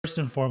first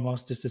and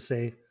foremost is to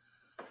say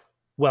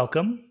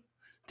welcome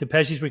to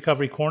Pesci's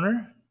Recovery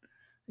Corner.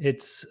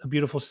 It's a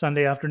beautiful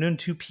Sunday afternoon,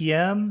 2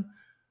 p.m.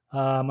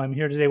 I'm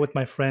here today with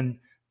my friend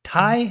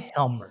Ty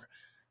Helmer.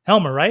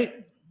 Helmer,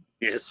 right?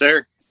 Yes,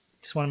 sir.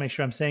 Just want to make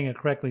sure I'm saying it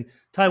correctly.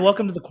 Ty,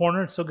 welcome to the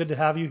corner. It's so good to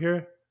have you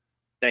here.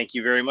 Thank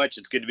you very much.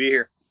 It's good to be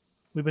here.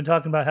 We've been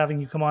talking about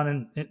having you come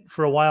on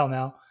for a while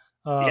now.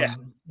 Yeah.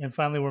 And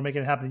finally, we're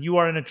making it happen. You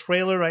are in a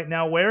trailer right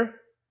now. Where?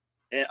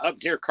 Up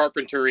near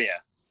Carpinteria,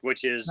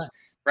 which is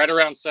right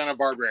around Santa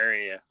Barbara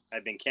area.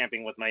 I've been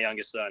camping with my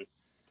youngest son.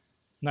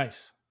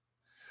 Nice.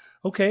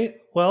 Okay.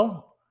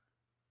 Well,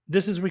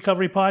 this is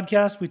Recovery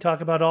Podcast. We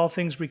talk about all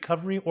things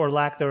recovery or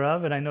lack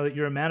thereof. And I know that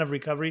you're a man of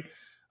recovery.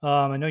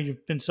 I know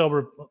you've been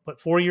sober,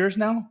 4 years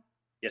now?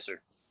 Yes, sir.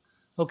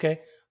 Okay.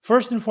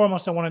 First and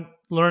foremost, I want to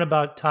learn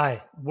about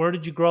Ty. Where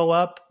did you grow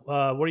up? Where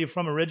are you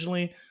from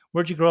originally?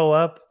 Where'd you grow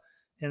up?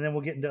 And then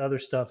we'll get into other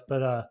stuff.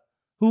 But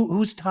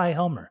who's Ty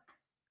Helmer?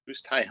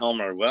 Who's Ty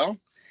Helmer? Well,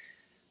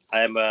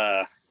 I'm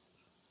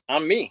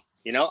me.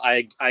 You know,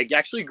 I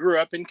actually grew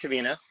up in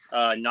Covina,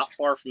 not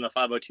far from the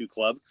 502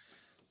 Club.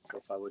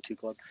 502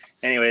 Club.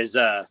 Anyways,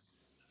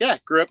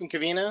 grew up in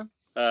Covina.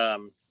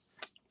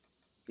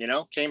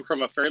 Came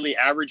from a fairly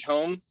average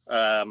home.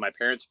 My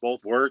parents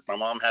both worked. My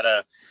mom had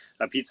a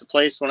pizza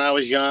place when I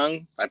was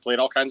young. I played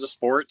all kinds of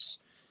sports.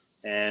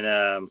 And,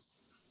 I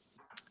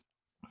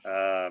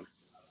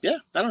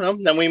don't know.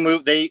 Then we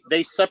moved.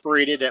 They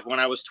separated when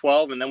I was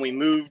 12, and then we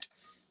moved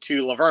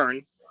to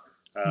Laverne.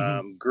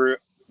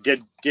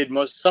 Did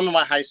some of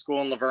my high school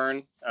in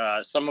Laverne,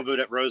 some of it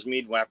at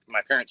Rosemead.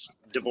 My parents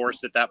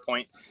divorced at that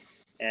point.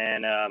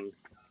 And, I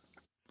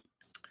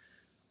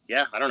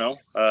don't know.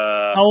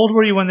 How old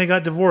were you when they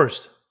got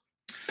divorced?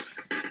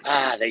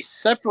 They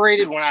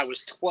separated when I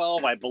was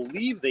 12. I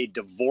believe they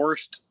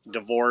divorced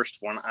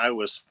when I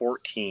was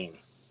 14.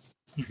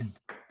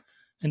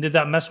 And did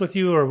that mess with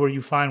you, or were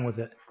you fine with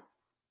it?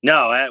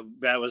 No,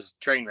 that was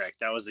train wreck.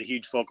 That was a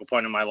huge focal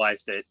point in my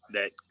life that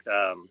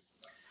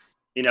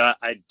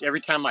every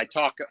time I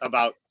talk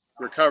about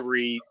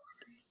recovery,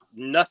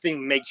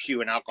 nothing makes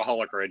you an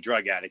alcoholic or a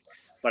drug addict.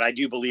 But I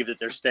do believe that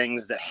there's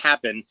things that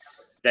happen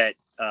that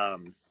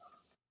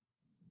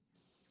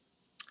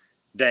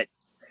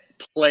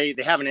they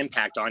have an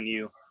impact on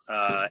you.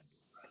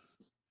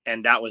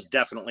 And that was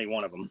definitely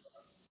one of them.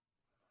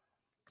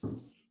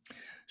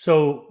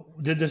 So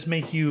did this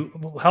make you,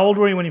 how old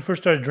were you when you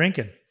first started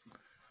drinking?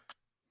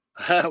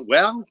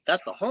 Well,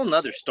 that's a whole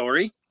nother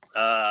story.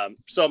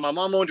 So my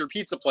mom owned her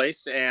pizza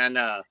place, and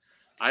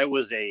I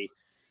was a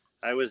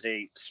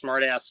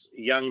smart ass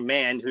young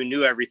man who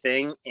knew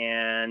everything.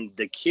 And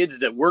the kids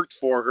that worked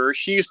for her,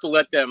 she used to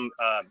let them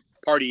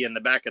party in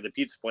the back of the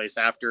pizza place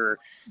after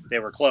they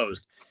were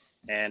closed.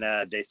 And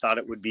they thought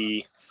it would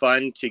be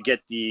fun to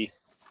get the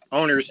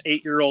owner's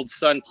 8-year-old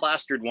son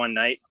plastered one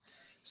night.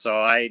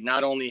 So I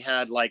not only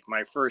had like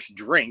my first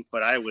drink,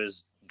 but I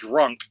was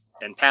drunk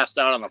and passed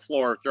out on the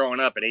floor throwing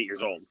up at 8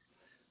 years old.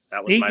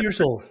 That was 8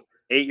 years old.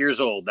 8 years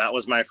old. That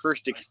was my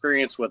first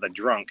experience with a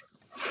drunk.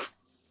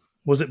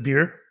 Was it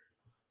beer?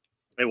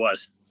 It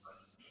was.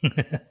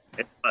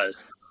 It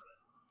was.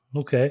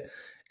 Okay.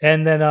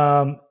 And then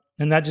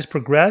and that just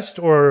progressed,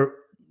 or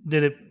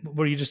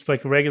were you just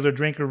like a regular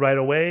drinker right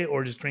away,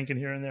 or just drinking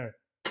here and there?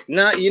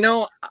 No,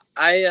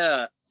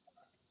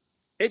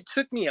 it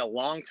took me a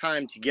long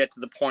time to get to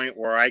the point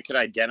where I could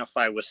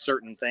identify with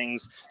certain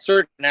things,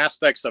 certain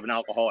aspects of an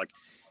alcoholic.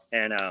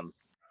 And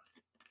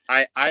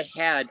I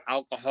had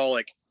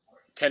alcoholic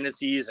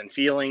tendencies and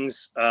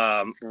feelings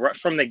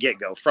from the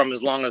get-go, from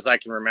as long as I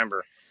can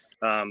remember.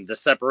 The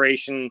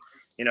separation,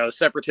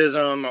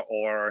 separatism,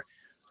 or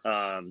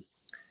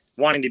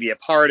wanting to be a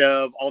part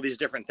of all these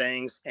different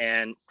things.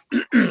 And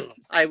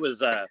I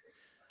was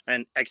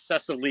an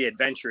excessively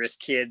adventurous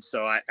kid.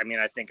 So I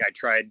think I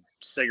tried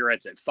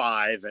cigarettes at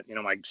 5, and,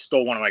 I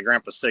stole one of my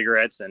grandpa's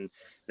cigarettes. And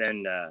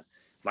then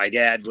my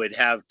dad would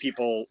have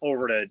people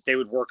over they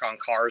would work on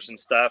cars and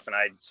stuff, and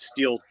I'd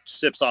steal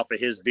sips off of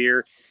his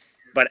beer.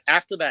 But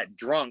after that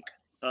drunk,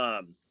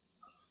 a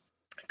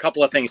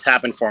couple of things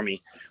happened for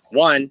me.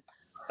 One,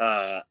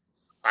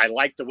 I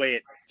liked the way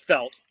it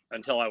felt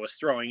until I was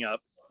throwing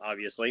up,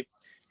 obviously.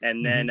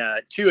 And then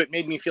 2, it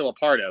made me feel a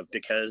part of,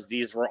 because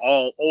these were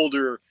all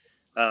older,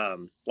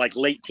 like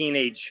late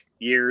teenage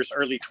years,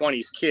 early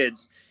 20s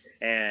kids.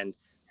 And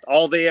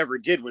all they ever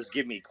did was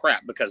give me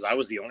crap because I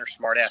was the owner's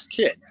smart ass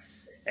kid.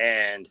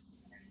 And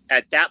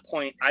at that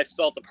point, I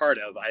felt a part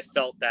of. I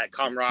felt that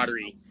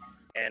camaraderie.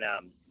 And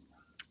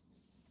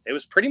it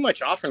was pretty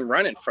much off and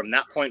running from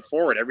that point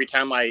forward. Every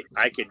time I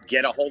could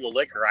get a hold of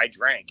liquor, I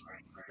drank.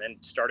 Then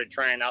started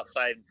trying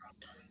outside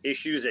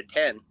issues at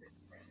 10.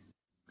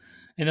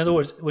 In other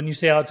words, when you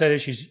say outside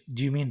issues,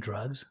 do you mean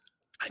drugs?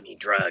 I mean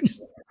drugs.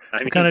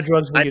 What kind of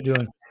drugs were you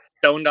doing?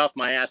 Stoned off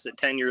my ass at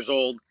 10 years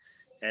old.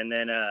 And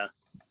then I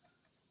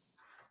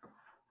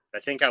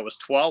think I was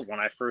 12 when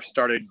I first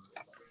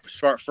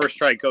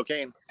tried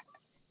cocaine.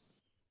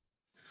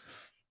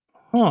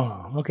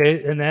 Oh,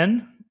 okay. And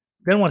then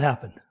what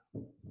happened?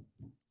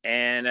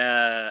 And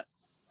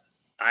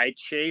I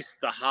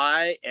chased the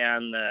high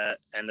and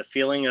the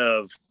feeling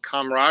of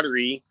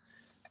camaraderie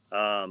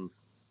for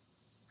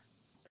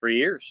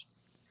years.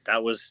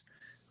 That was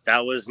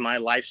my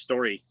life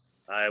story.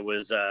 I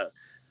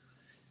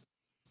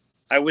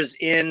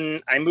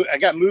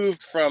got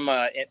moved from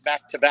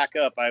back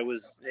up. I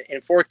was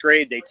in fourth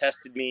grade. They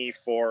tested me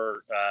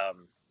for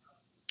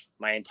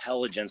my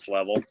intelligence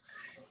level,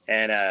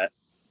 and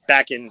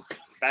back in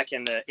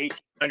the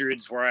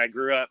 1800s where I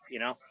grew up,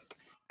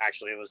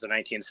 actually it was the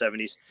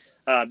 1970s.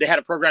 They had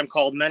a program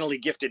called Mentally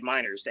Gifted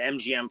Minors, the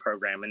MGM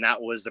program, and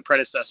that was the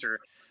predecessor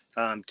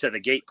to the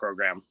GATE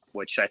program,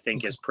 which I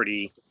think is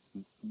pretty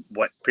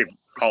what people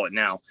call it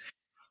now.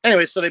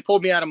 Anyway, so they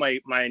pulled me out of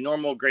my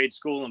normal grade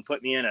school and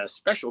put me in a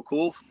special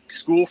cool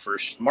school for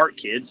smart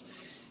kids.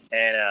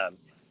 And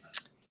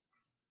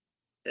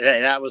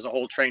that was a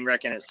whole train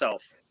wreck in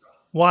itself.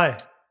 Why?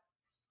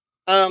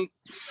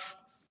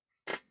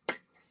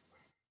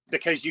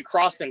 Because you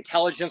cross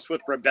intelligence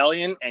with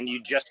rebellion and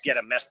you just get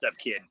a messed up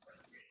kid.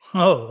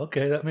 Oh,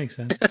 okay. That makes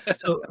sense.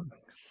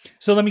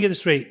 So let me get this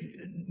straight.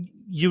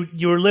 You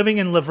were living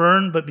in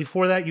Laverne, but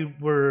before that you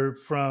were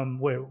from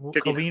where?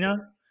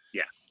 Covina?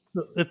 Yeah.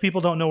 If people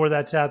don't know where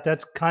that's at,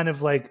 that's kind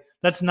of like,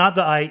 that's not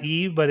the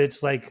IE, but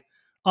it's like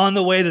on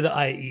the way to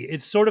the IE.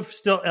 It's sort of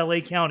still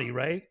LA County,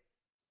 right?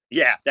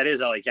 Yeah, that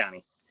is LA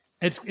County.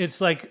 It's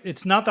like,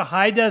 it's not the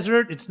high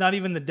desert. It's not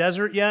even the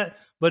desert yet,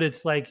 but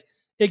it's like,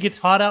 it gets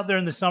hot out there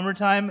in the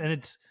summertime, and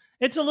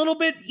it's a little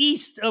bit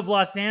east of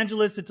Los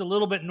Angeles. It's a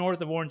little bit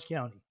north of Orange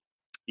County.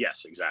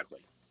 Yes, exactly.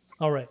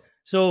 All right.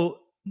 So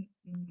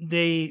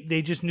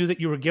they just knew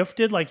that you were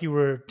gifted, like you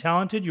were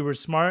talented, you were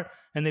smart,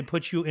 and they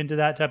put you into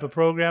that type of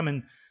program,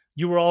 and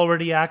you were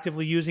already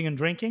actively using and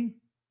drinking?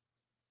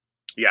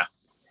 Yeah.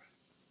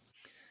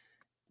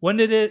 When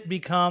did it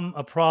become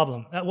a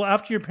problem? Well,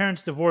 after your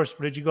parents divorced,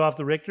 did you go off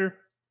the Richter?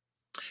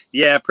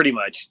 Yeah, pretty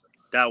much.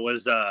 That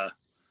was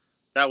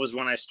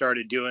when I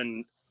started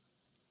doing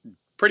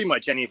pretty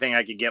much anything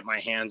I could get my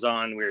hands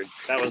on.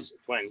 That was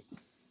when,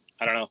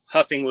 I don't know,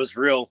 huffing was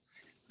real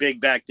big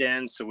back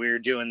then, so we were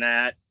doing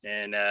that.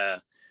 And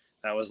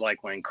that was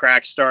like when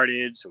crack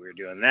started, so we were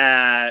doing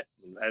that.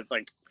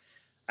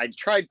 I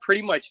tried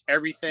pretty much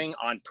everything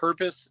on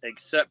purpose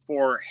except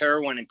for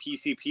heroin and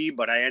PCP,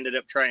 but I ended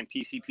up trying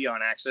PCP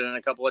on accident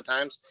a couple of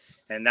times,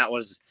 and that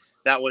was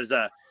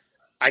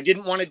I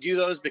didn't want to do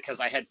those because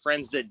I had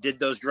friends that did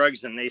those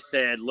drugs, and they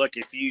said, look,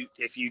 if you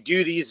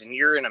do these and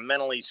you're in a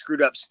mentally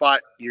screwed up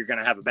spot, you're going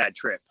to have a bad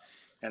trip.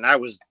 And I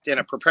was in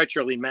a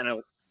perpetually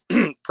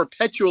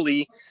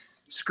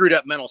screwed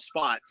up mental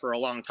spot for a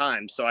long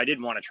time, so I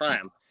didn't want to try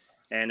them.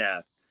 And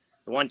the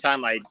one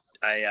time I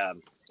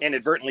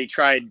inadvertently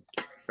tried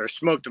or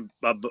smoked a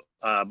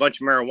bunch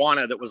of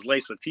marijuana that was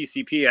laced with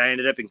PCP, I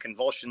ended up in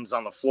convulsions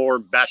on the floor,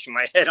 bashing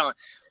my head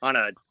on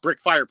a brick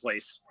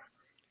fireplace.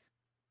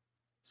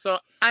 So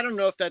I don't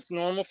know if that's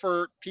normal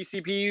for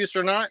PCP use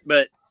or not,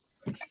 but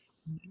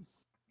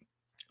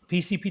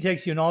PCP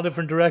takes you in all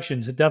different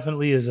directions. It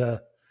definitely is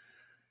a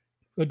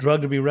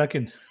drug to be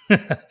reckoned.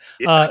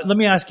 Let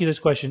me ask you this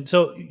question.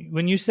 So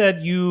when you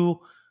said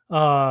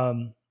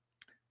the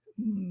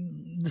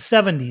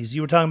 70s,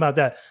 you were talking about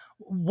that.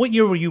 What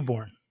year were you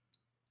born?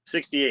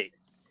 68.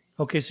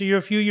 Okay, so you're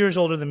a few years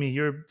older than me.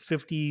 You're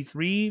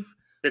 53?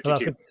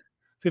 52.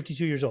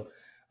 52 years old.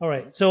 All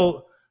right.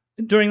 So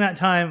during that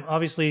time,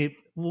 obviously,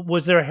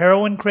 was there a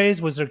heroin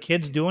craze? Was there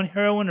kids doing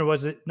heroin, or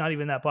was it not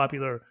even that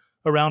popular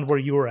around where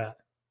you were at?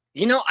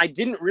 I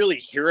didn't really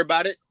hear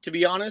about it, to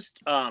be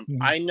honest.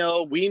 I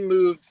know we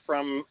moved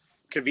from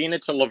Covina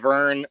to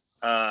Laverne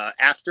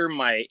after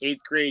my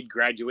 8th grade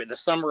the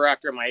summer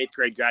after my 8th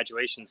grade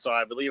graduation. So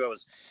I believe I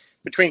was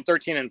between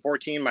 13 and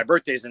 14. My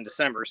birthday's in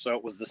December, so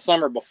it was the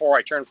summer before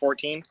I turned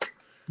 14.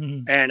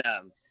 Mm-hmm. And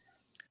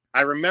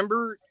I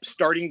remember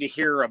starting to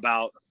hear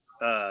about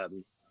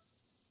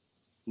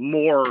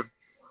more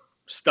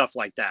stuff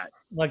like that.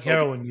 Like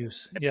heroin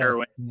use. Yeah.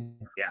 Heroin.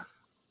 Yeah.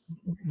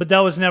 But that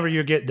was never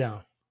your get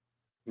down.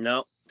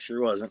 No,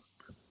 sure wasn't.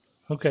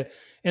 Okay.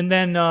 And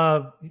then,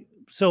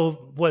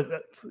 so what,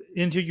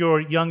 into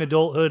your young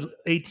adulthood,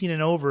 18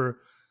 and over,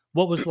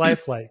 what was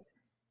life like?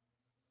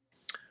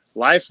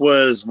 Life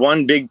was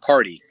one big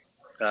party.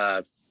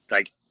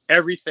 Like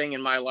everything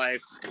in my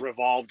life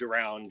revolved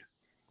around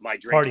my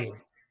drinking.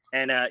 Party.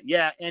 And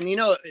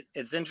and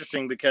it's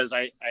interesting because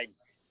I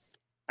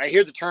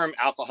hear the term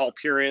alcohol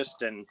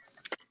purist and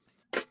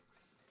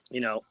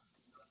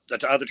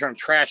the other term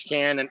trash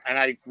can, and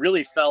I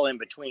really fell in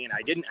between.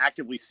 I didn't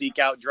actively seek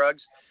out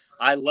drugs.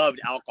 I loved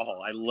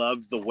alcohol. I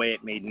loved the way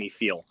it made me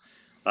feel.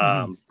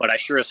 But I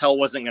sure as hell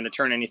wasn't going to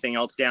turn anything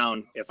else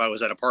down if I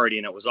was at a party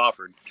and it was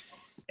offered.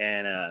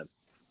 And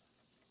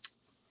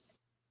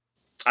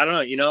I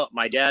don't know,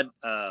 my dad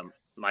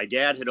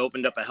had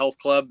opened up a health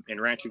club in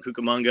Rancho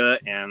Cucamonga,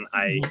 and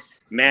I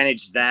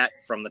managed that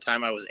from the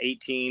time I was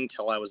 18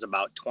 till I was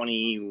about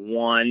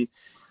 21,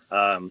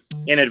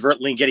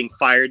 inadvertently getting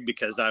fired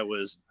because I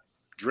was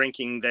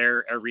drinking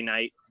there every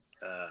night.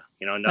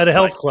 At a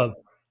health club.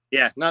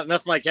 Yeah, nothing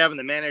like having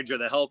the manager of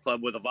the health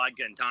club with a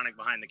vodka and tonic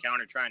behind the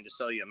counter trying to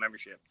sell you a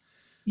membership.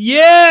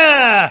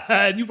 Yeah,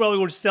 and you probably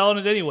were selling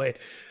it anyway.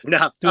 No,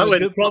 I Doing a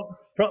wouldn't. good,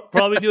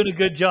 probably doing a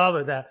good job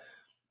at that.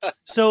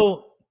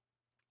 So,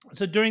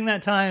 so during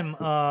that time,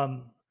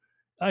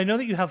 I know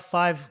that you have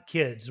 5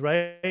 kids,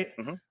 right?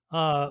 Mhm.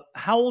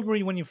 How old were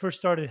you when you first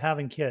started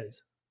having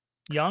kids?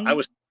 I Young?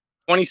 was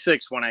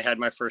 26 when I had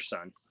my first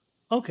son.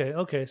 Okay,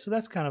 okay. So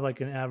that's kind of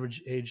like an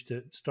average age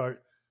to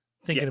start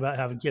Yeah. thinking about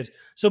having kids.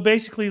 So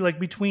basically, like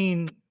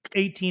between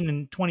 18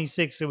 and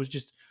 26, it was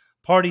just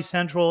party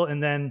central.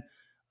 And then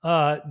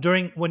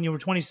during when you were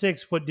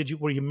 26, what did you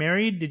were you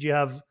married? Did you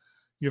have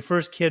your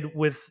first kid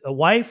with a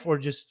wife, or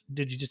just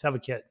did you just have a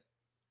kid?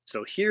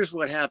 So here's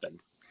what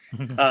happened.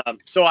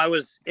 So I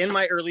was in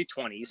my early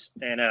 20s,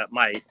 and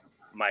my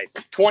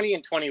 20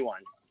 and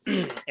 21,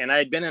 and I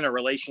had been in a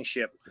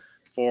relationship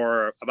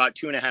for about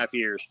 2.5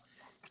 years,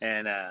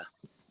 and I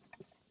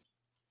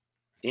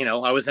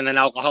was in an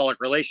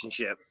alcoholic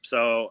relationship,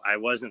 so I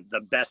wasn't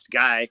the best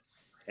guy,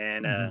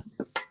 and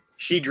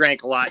she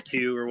drank a lot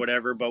too, or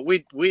whatever. But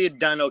we had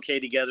done okay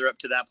together up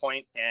to that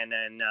point, and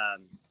then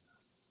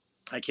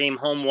I came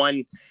home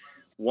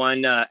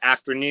one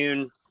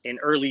afternoon in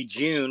early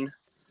June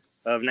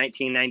of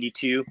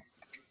 1992,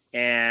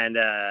 and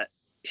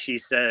she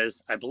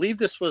says, I believe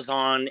this was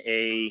on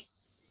a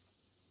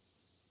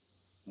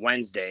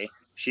Wednesday.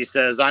 She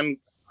says, I'm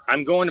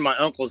going to my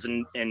uncle's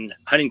in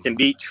Huntington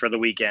Beach for the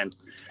weekend.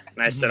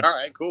 And I said, all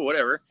right, cool,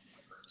 whatever.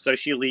 So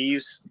she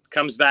leaves,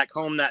 comes back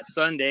home that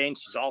Sunday, and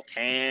she's all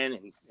tan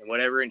and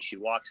whatever. And she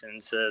walks in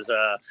and says,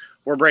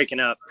 we're breaking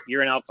up.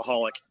 You're an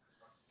alcoholic.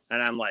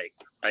 And I'm like,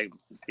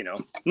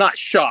 not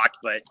shocked,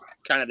 but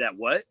kind of that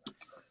what?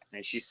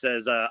 And she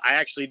says, I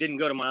actually didn't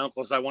go to my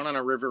uncle's. I went on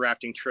a river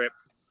rafting trip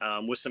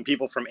with some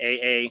people from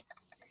AA,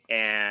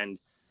 and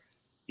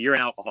you're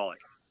an alcoholic.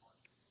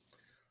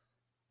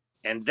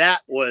 And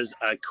that was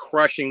a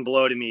crushing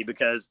blow to me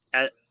because,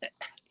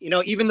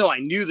 even though I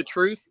knew the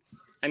truth,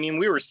 I mean,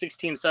 we were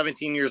 16,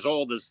 17 years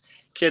old as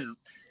kids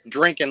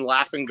drinking,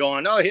 laughing,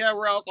 going, oh, yeah,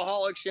 we're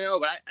alcoholics,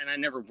 but I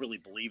never really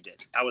believed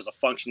it. I was a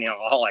functioning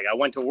alcoholic. I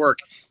went to work,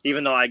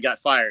 even though I got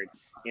fired.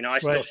 I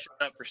still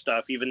showed up for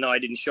stuff, even though I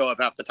didn't show up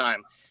half the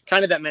time.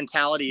 Kind of that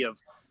mentality of,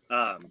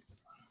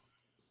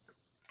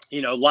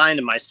 lying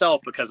to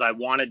myself because I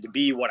wanted to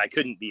be what I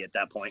couldn't be at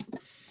that point.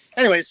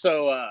 Anyway,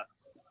 so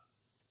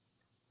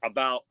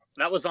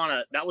that was on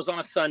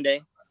a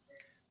Sunday.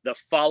 The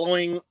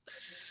following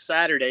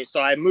Saturday,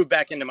 so I moved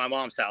back into my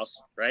mom's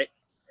house, right?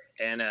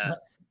 And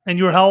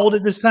you were how old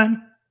at this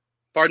time?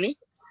 Pardon me?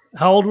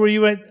 How old were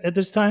you at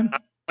this time?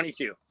 I'm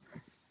 22.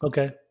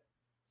 Okay.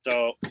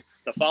 So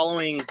the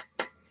following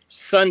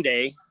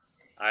Sunday,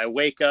 I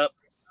wake up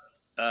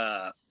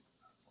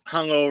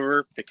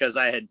hungover because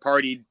I had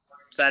partied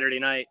Saturday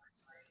night.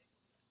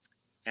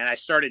 And I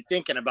started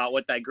thinking about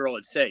what that girl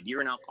had said.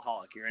 You're an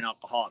alcoholic. You're an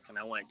alcoholic. And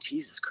I went,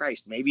 Jesus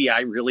Christ, maybe I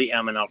really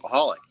am an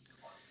alcoholic.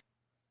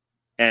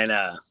 And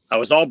I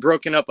was all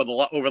broken up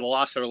over the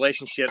loss of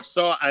relationships.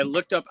 So I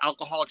looked up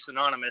Alcoholics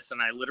Anonymous,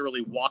 and I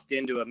literally walked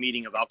into a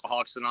meeting of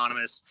Alcoholics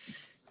Anonymous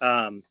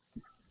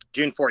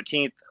June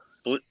 14th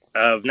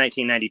of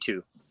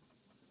 1992.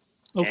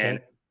 Okay. And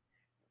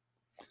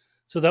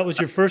so that was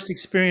your first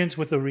experience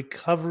with a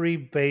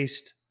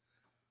recovery-based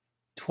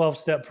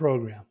 12-step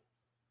program.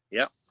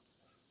 Yep.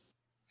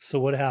 So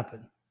what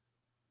happened?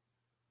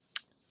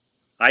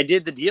 I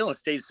did the deal and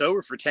stayed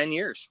sober for 10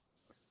 years.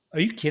 Are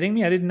you kidding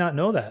me? I did not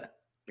know that.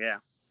 Yeah.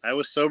 I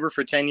was sober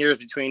for 10 years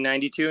between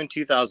 92 and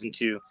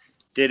 2002.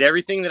 Did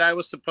everything that I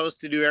was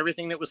supposed to do,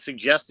 everything that was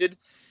suggested,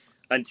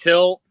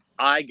 until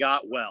I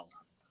got well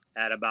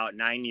at about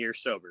 9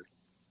 years sober.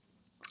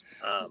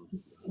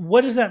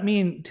 What does that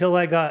mean, till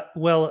I got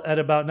well at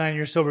about 9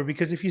 years sober?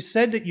 Because if you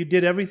said that you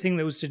did everything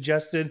that was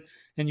suggested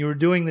and you were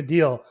doing the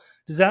deal,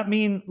 does that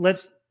mean,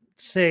 let's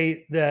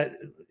say that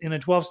in a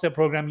 12-step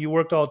program, you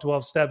worked all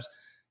 12 steps,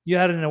 you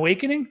had an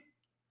awakening?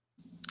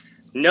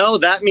 No,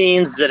 that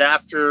means that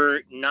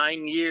after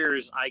 9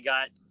 years, I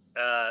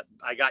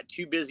got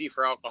too busy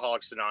for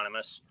Alcoholics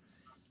Anonymous,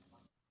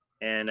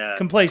 and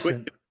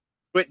complacent.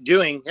 Quit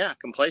doing,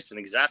 complacent,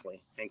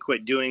 exactly, and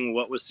quit doing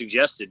what was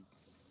suggested.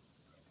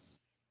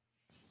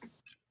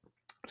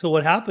 So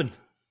what happened?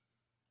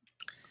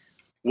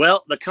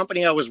 Well, the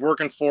company I was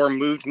working for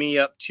moved me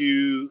up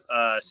to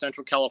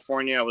Central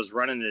California. I was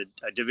running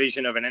a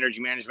division of an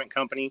energy management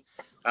company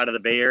out of the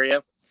Bay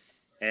Area,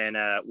 and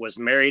was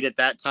married at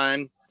that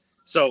time.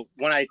 So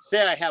when I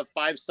say I have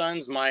 5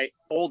 sons, my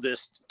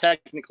oldest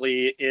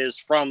technically is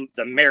from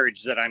the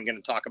marriage that I'm going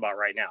to talk about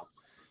right now.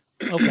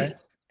 Okay.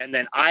 And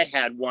then I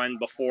had one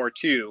before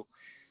too.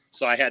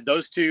 So I had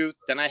those 2,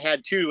 then I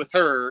had 2 with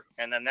her,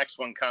 and the next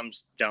one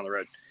comes down the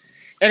road.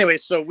 Anyway,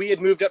 so we had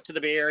moved up to the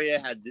Bay Area,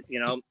 had,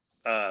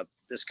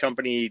 this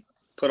company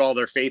put all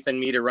their faith in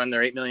me to run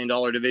their $8 million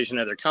division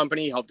of their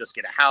company, helped us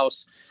get a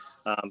house.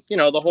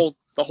 The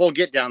whole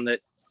get down, that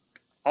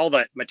all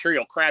that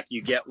material crap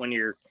you get when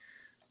you're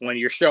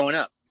showing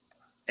up.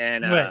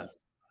 And right.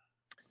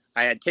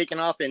 I had taken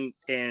off in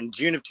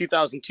June of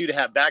 2002 to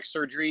have back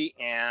surgery,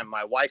 and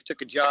my wife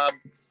took a job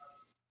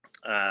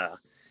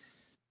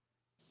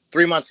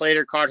 3 months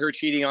later, caught her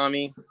cheating on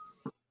me.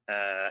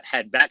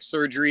 Had back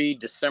surgery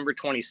December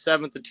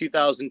 27th of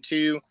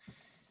 2002.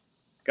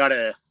 Got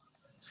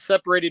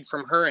separated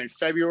from her in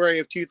February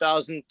of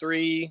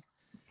 2003.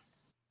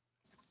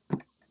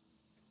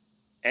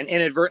 And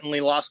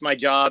inadvertently lost my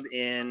job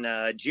in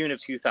June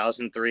of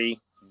 2003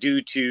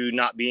 due to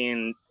not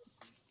being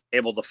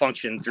able to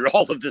function through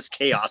all of this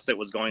chaos that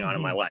was going on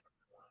in my life.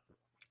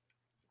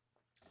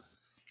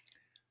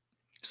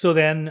 So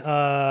then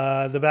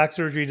the back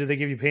surgery, did they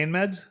give you pain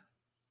meds?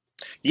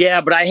 Yeah,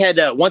 but I had,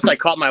 once I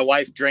caught my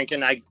wife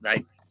drinking, I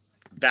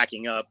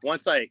backing up.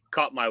 Once I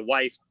caught my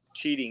wife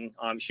cheating,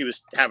 she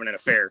was having an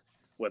affair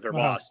with her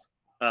boss.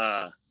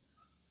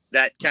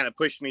 That kind of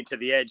pushed me to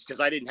the edge because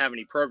I didn't have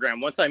any program.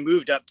 Once I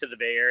moved up to the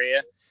Bay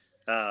Area,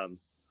 I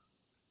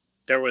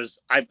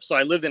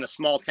lived in a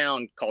small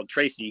town called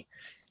Tracy,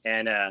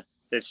 and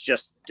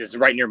it's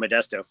right near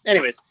Modesto.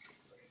 Anyways,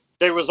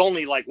 there was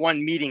only like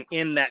one meeting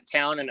in that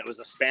town, and it was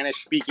a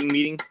Spanish speaking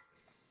meeting.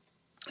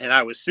 And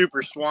I was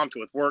super swamped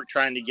with work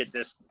trying to get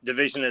this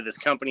division of this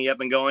company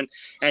up and going,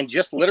 and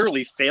just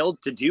literally failed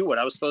to do what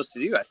I was supposed to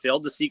do. I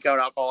failed to seek out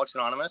Alcoholics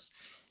Anonymous,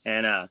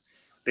 and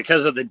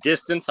because of the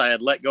distance, I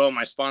had let go of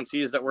my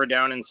sponsees that were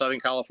down in Southern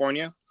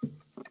California.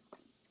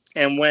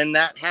 And when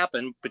that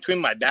happened, between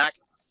my back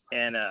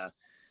and I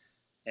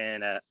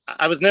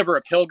was never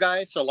a pill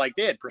guy, so like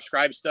they had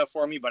prescribed stuff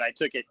for me, but I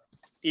took it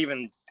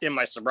even in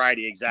my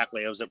sobriety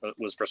exactly as it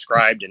was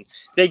prescribed, and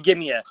they'd give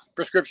me a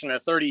prescription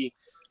of 30,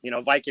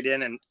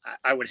 Vicodin, and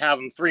I would have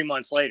them 3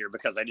 months later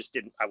because I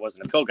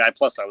wasn't a pill guy.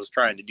 Plus, I was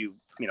trying to do,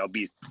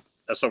 be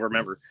a sober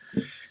member.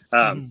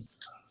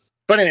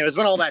 But anyways,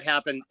 when all that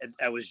happened,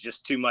 it was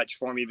just too much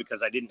for me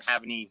because I didn't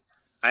have any.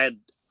 I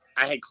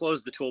had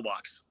closed the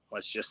toolbox.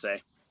 Let's just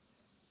say.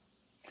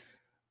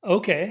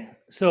 Okay,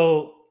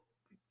 so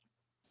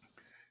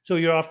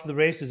you're off to the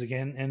races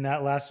again, and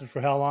that lasted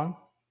for how long?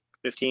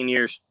 15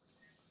 years.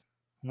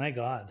 My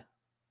God.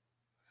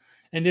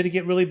 And did it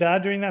get really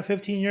bad during that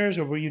 15 years,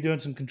 or were you doing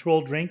some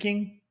controlled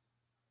drinking?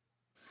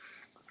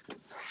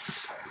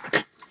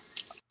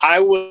 I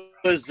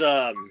was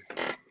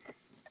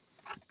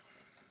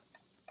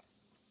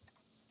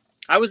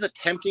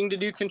attempting to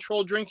do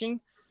controlled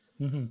drinking,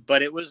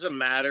 but it was a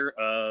matter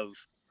of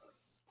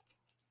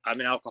I'm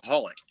an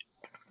alcoholic,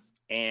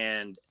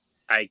 and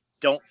I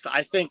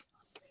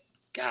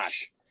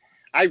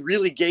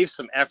really gave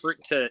some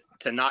effort to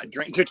not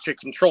drink, to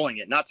controlling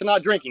it, not to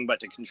not drinking, but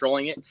to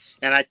controlling it.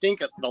 And I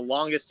think the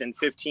longest in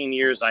 15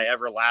 years I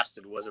ever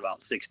lasted was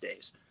about 6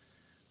 days.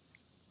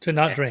 To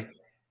not drink.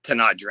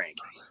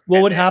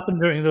 What would happen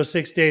during those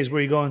 6 days?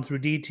 Were you going through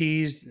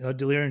DTs,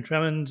 delirium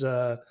tremens,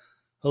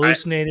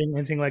 hallucinating,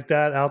 anything like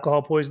that,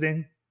 alcohol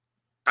poisoning?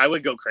 I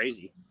would go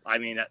crazy. I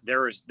mean,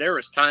 there was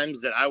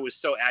times that I was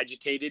so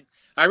agitated.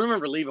 I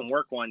remember leaving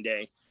work one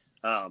day.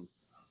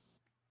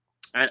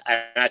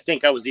 I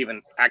think I was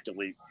even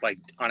actively, like,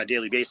 on a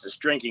daily basis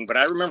drinking, but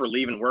I remember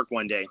leaving work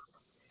one day,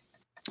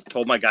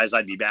 told my guys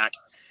I'd be back.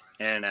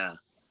 And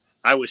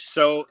I was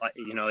so,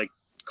 they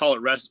call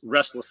it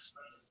restless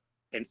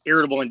and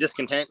irritable and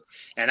discontent.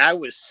 And I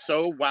was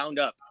so wound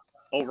up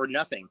over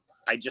nothing.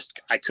 I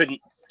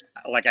couldn't,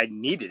 I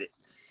needed it.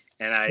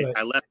 And I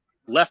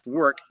left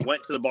work,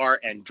 went to the bar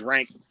and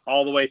drank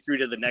all the way through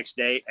to the next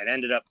day, and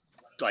ended up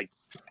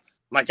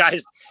my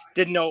guys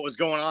didn't know what was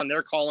going on.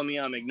 They're calling me.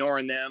 I'm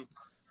ignoring them.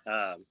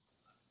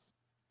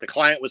 The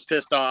client was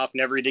pissed off,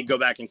 never did go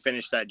back and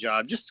finish that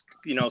job. Just,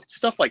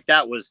 stuff like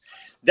that was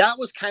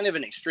kind of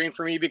an extreme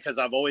for me because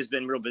I've always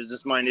been real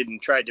business minded and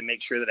tried to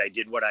make sure that I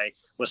did what I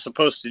was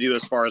supposed to do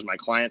as far as my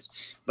clients.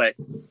 But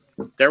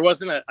there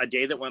wasn't a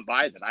day that went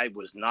by that I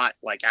was not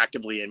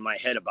actively in my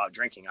head about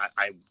drinking.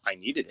 I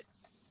needed it.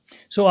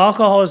 So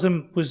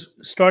alcoholism was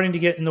starting to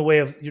get in the way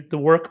of the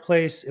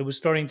workplace. It was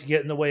starting to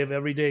get in the way of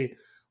everyday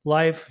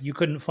life. You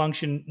couldn't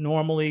function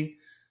normally.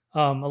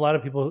 A lot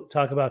of people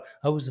talk about,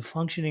 I was a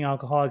functioning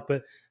alcoholic,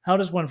 but how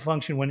does one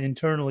function when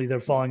internally they're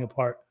falling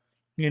apart?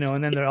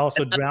 And then they're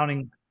also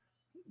drowning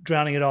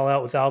it all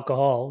out with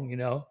alcohol,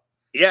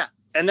 Yeah.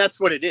 And that's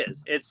what it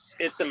is.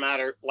 It's a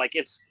matter,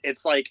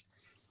 it's like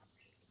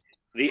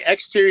the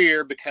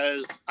exterior,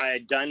 because I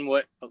had done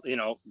what,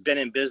 been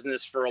in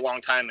business for a long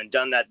time and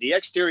done that. The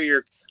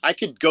exterior, I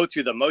could go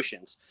through the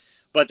motions,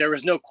 but there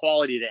was no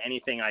quality to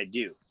anything I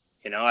do.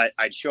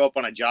 I'd show up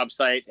on a job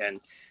site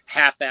and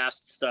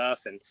half-assed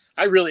stuff. And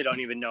I really don't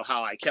even know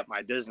how I kept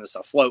my business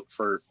afloat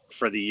for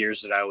the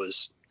years that I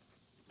was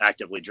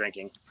actively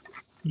drinking.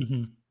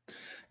 Mm-hmm.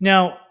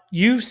 Now,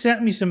 you've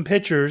sent me some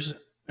pictures,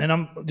 and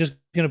I'm just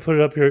going to put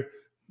it up here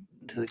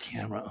to the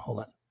camera.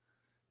 Hold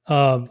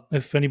on.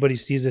 If anybody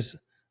sees this,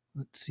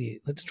 let's see.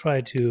 Let's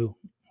try to,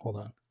 hold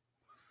on.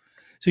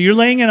 So you're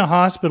laying in a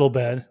hospital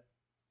bed.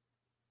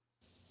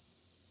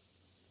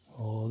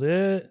 Hold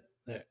it.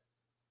 There.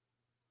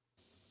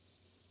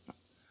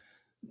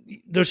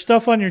 There's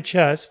stuff on your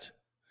chest.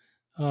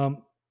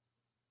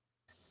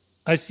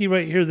 I see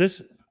right here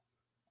this.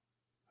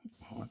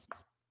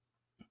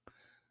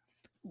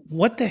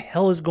 What the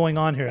hell is going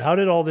on here? How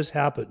did all this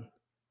happen?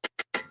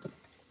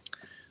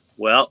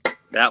 Well,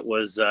 that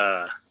was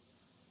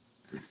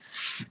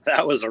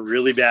that was a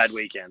really bad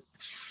weekend.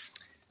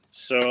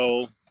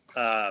 So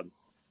I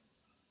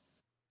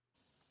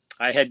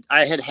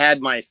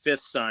had my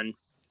fifth son,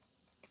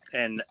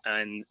 and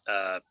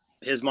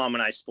his mom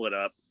and I split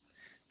up.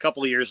 A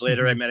couple of years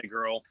later, I met a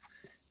girl,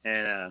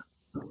 and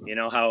you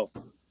know how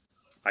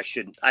I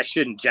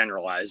shouldn't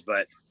generalize,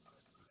 but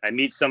I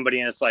meet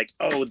somebody and it's like,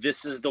 oh,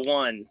 this is the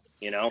one.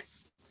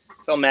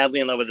 Fell madly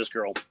in love with this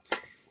girl,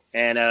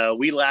 and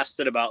we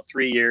lasted about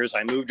 3 years.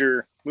 I moved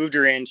her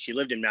in. She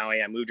lived in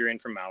Maui. I moved her in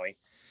from Maui,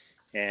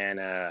 and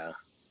I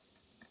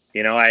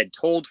had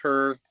told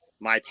her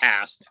my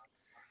past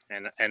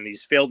and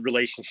these failed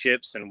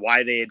relationships and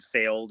why they had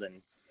failed,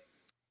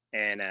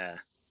 and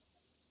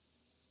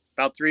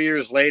about 3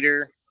 years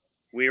later,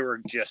 we were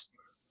just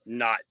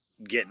not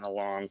getting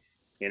along.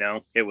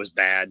 It was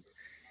bad.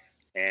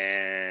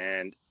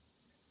 And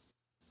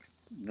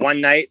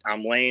one night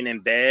I'm laying in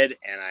bed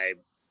and I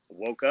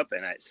woke up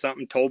and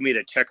something told me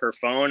to check her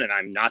phone. And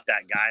I'm not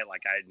that guy.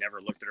 Like, I had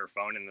never looked at her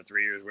phone in the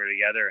 3 years we were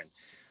together, and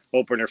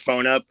opened her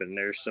phone up and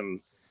there's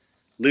some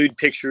lewd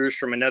pictures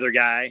from another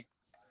guy.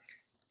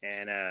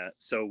 And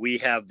so we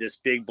have this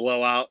big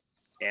blowout,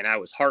 and I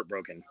was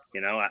heartbroken,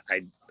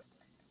 I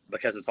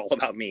because it's all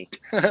about me.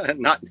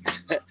 Not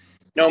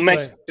no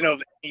mention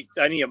of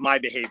any of my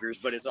behaviors,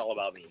 but it's all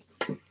about me.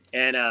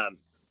 And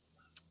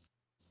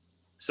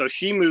so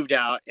she moved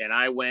out, and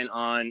I went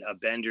on a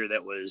bender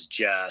that was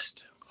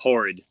just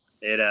horrid.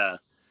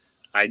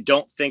 I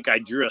don't think I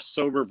drew a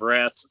sober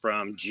breath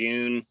from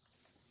June.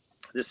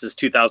 This is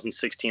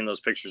 2016. Those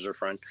pictures are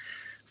from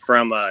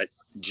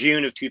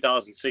June of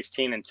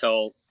 2016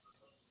 until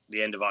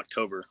the end of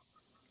October.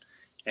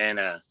 And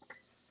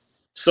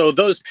so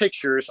those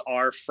pictures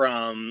are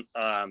from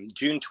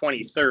June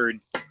 23rd,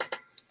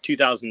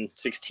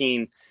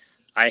 2016.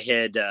 I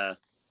had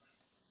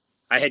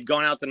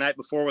gone out the night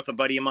before with a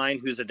buddy of mine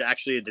who's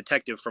actually a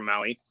detective from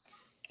Maui,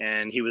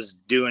 and he was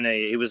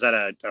at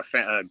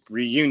a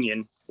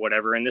reunion,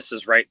 whatever, and this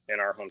is right in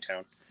our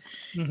hometown.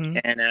 Mm-hmm.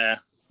 And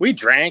we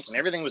drank and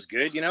everything was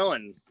good,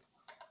 and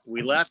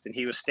we left, and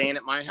he was staying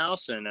at my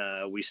house, and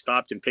we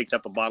stopped and picked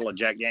up a bottle of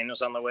Jack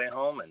Daniels on the way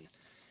home and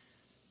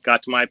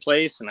got to my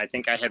place, and I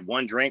think I had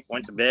one drink,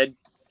 went to bed,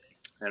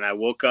 and I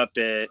woke up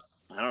at,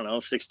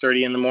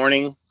 6:30 in the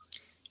morning,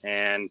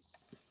 and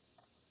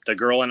the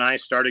girl and I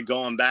started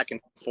going back and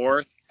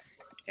forth,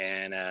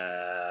 and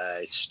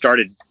I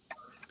started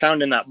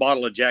pounding that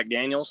bottle of Jack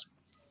Daniels.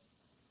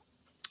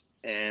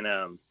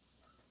 And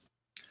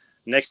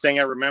next thing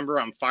I remember,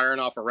 I'm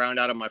firing off a round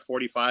out of my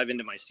 45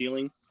 into my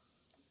ceiling.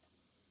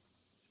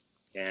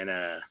 And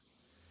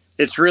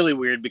it's really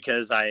weird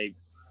because I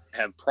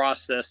have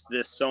processed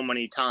this so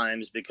many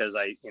times, because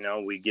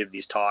we give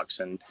these talks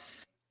and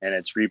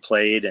it's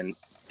replayed, and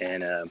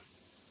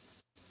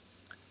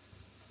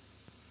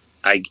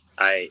I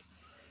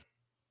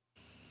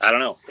don't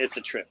know. It's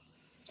a trip.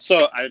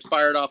 So I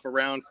fired off a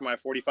round from my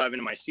 45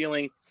 into my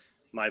ceiling.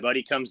 My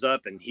buddy comes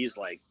up and he's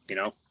like,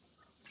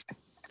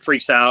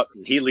 freaks out,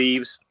 and he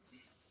leaves.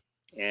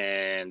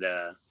 And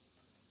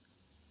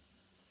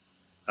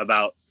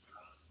about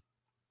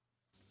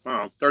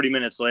 30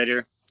 minutes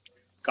later,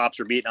 cops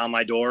are beating on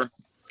my door,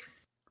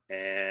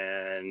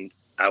 and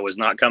I was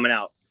not coming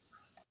out.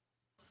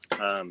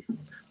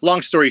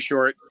 Long story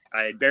short,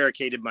 I had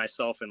barricaded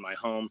myself in my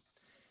home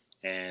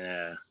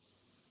and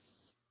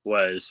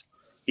was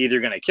either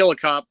going to kill a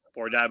cop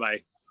or die by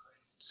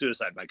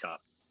suicide by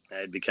cop. I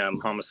had become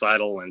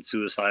homicidal and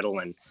suicidal,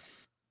 and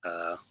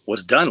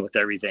was done with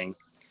everything.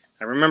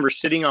 I remember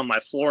sitting on my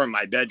floor in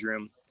my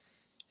bedroom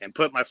and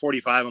put my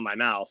 45 in my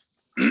mouth,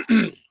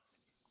 and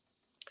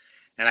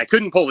I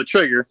couldn't pull the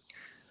trigger,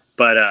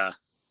 but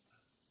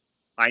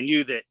I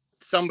knew that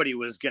somebody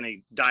was going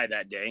to die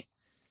that day.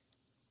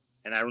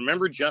 And I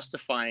remember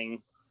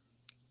justifying,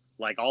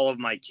 like, all of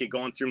my kid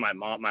going through my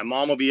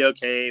mom will be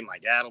okay. My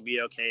dad will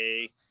be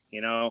okay.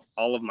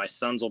 All of my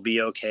sons will be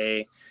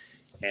okay.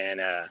 And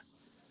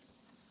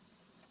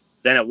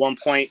then at one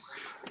point,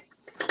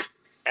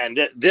 and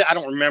I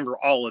don't remember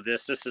all of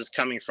this. This is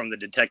coming from the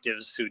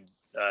detectives who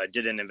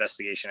did an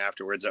investigation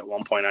afterwards. At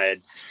one point I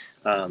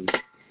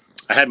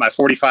had my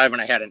 45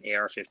 and I had an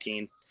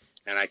AR-15,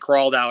 and I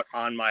crawled out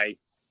on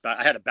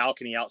I had a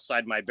balcony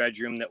outside my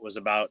bedroom that was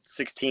about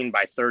 16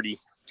 by 30,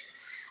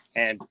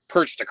 and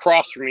perched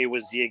across from me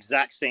was the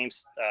exact same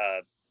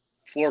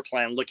floor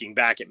plan looking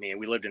back at me. And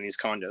we lived in these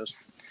condos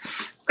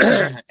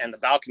and the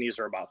balconies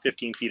are about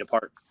 15 feet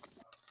apart.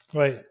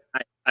 Right.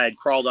 I had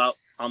crawled out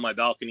on my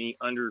balcony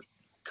under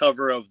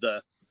cover of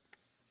the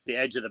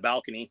edge of the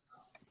balcony,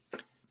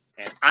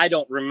 and I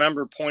don't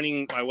remember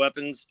pointing my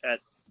weapons at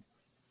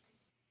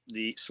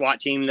the SWAT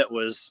team that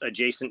was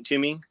adjacent to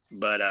me,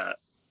 but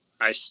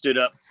I stood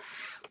up,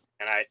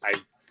 and I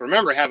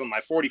remember having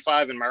my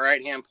 45 in my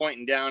right hand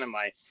pointing down and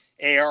my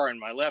AR in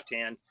my left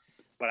hand.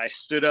 But I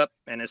stood up,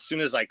 and as soon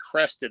as I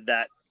crested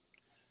that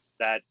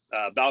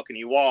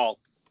balcony wall,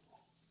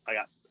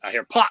 I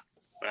hear pop,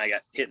 and I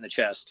got hit in the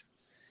chest,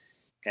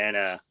 and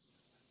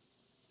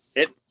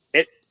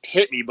it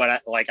hit me,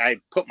 but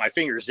I put my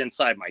fingers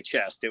inside my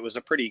chest. It was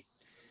a pretty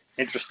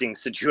interesting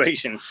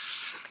situation.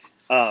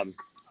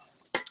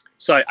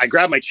 So I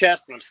grab my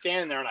chest and I'm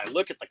standing there and I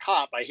look at the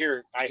cop. I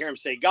hear him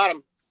say, "Got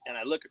him." And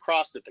I look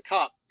across at the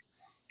cop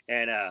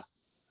and I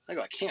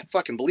go, "I can't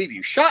fucking believe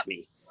you shot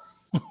me."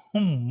 Oh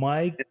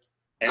my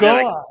And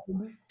God.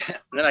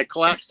 then I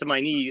collapsed to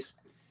my knees.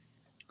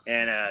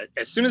 And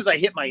as soon as I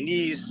hit my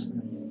knees,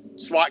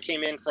 SWAT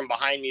came in from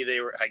behind me.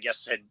 They were, I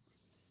guess, had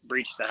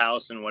breached the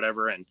house and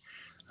whatever. And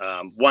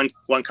one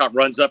cop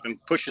runs up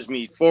and pushes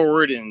me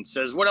forward and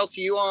says, "What else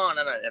are you on?"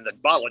 And the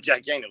bottle of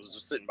Jack Daniels was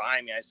just sitting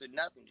behind me. I said,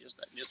 "Nothing, just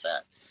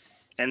that."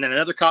 And then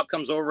another cop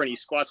comes over and he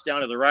squats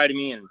down to the right of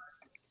me and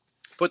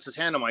puts his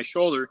hand on my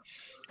shoulder.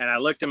 And I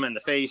looked him in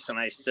the face and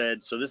I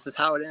said, "So this is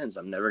how it ends.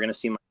 I'm never going to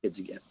see my kids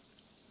again."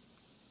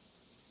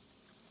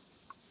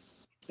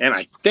 And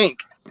I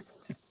think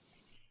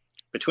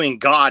between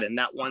God and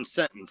that one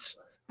sentence,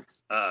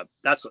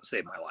 that's what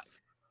saved my life.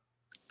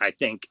 I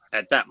think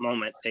at that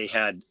moment they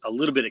had a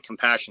little bit of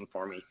compassion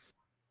for me,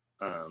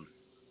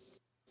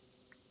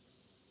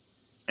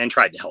 and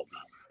tried to help me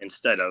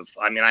instead of,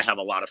 I mean, I have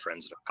a lot of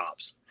friends that are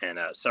cops and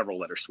several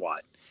that are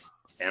SWAT,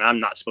 and I'm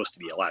not supposed to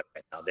be alive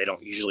right now. They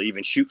don't usually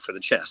even shoot for the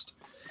chest.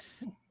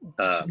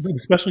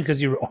 Especially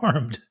because you were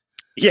armed.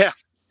 Yeah.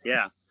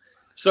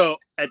 So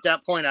at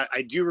that point,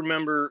 I do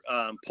remember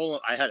pulling.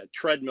 I had a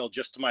treadmill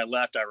just to my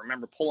left. I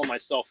remember pulling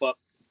myself up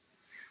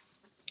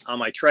on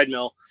my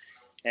treadmill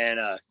and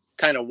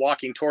kind of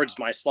walking towards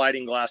my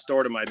sliding glass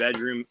door to my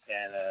bedroom,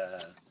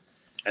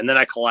 and then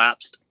I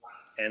collapsed.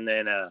 And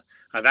then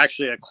I've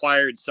actually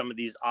acquired some of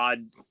these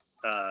odd,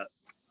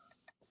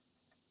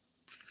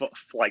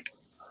 like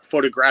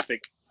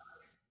photographic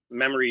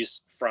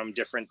memories from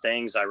different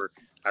things. I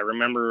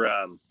remember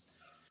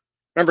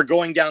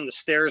going down the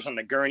stairs on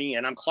the gurney,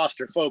 and I'm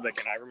claustrophobic,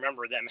 and I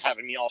remember them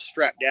having me all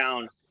strapped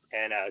down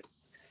and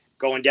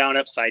going down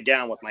upside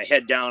down with my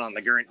head down on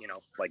the gurney,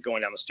 like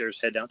going down the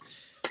stairs, head down.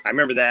 I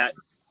remember that.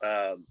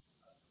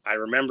 I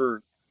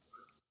remember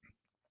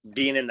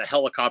being in the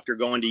helicopter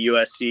going to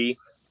USC.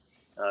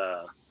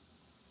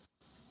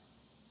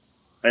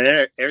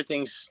 And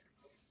everything's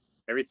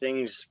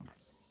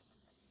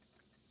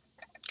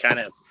kind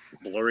of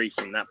blurry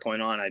from that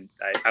point on.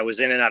 I was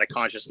in and out of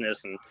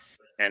consciousness,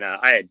 and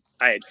I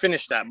had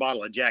finished that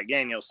bottle of Jack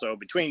Daniels. So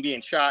between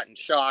being shot and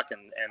shock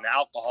and the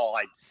alcohol,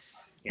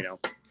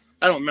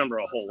 I don't remember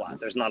a whole lot.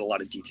 There's not a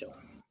lot of detail.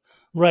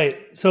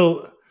 Right.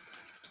 So,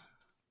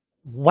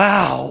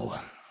 wow.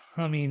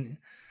 I mean,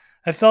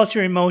 I felt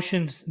your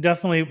emotions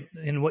definitely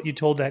in what you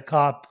told that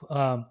cop.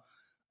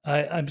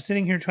 I'm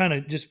sitting here trying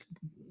to just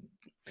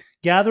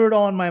gather it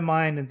all in my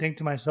mind and think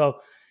to myself,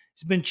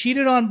 he's been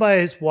cheated on by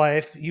his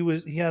wife.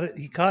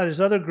 He caught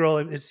his other girl.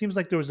 It seems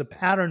like there was a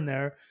pattern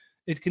there.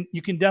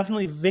 You can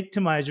definitely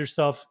victimize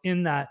yourself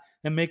in that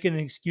and make it an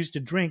excuse to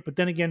drink. But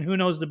then again, who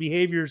knows the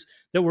behaviors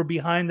that were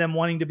behind them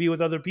wanting to be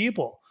with other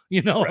people?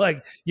 Right.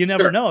 Like you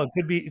never Sure. know.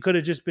 It could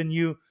have just been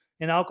you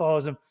and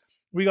alcoholism.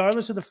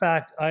 Regardless of the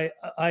fact,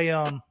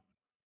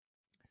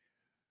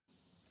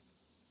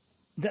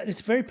 that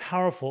it's very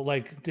powerful,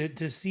 like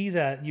to see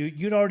that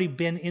you'd already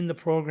been in the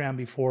program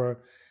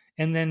before,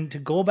 and then to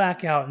go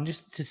back out and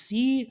just to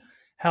see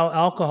how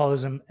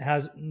alcoholism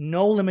has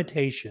no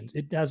limitations.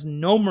 It has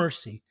no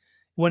mercy.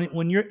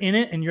 When you're in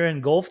it and you're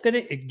engulfed in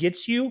it, it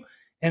gets you,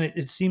 and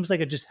it seems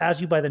like it just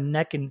has you by the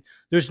neck, and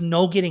there's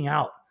no getting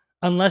out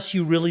unless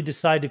you really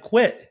decide to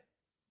quit.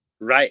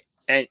 Right.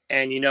 And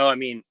I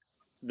mean,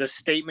 the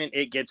statement,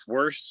 "It gets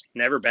worse,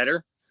 never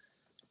better,"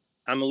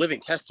 I'm a living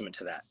testament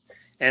to that.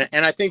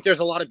 And I think there's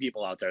a lot of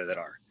people out there that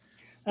are.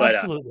 But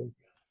Absolutely.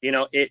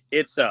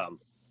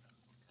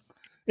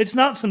 It's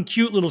not some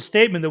cute little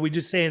statement that we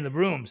just say in the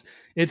rooms.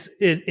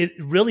 It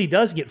really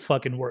does get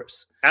fucking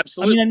worse.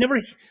 absolutely. I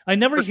mean, I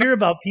never hear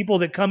about people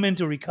that come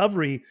into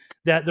recovery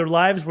that their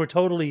lives were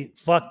totally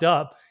fucked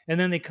up, and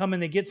then they come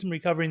and they get some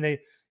recovery and they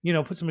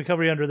put some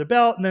recovery under their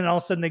belt, and then all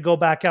of a sudden they go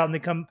back out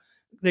and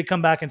they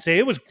come back and say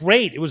it was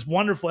great, it was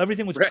wonderful,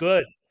 everything was Right.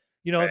 good.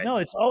 Right. No,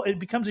 it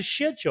becomes a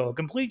shit show, a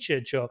complete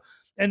shit show.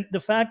 And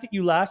the fact that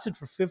you lasted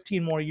for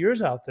 15 more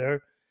years out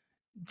there,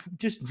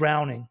 just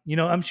drowning,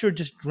 I'm sure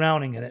just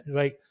drowning in it,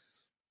 right?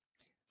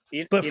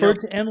 But for it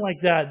to end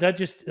like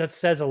that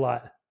says a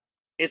lot.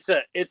 It's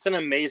an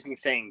amazing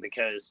thing,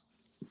 because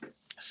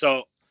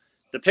so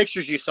the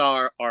pictures you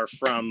saw are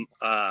from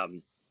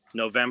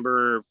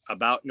November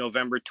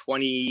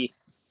 26th,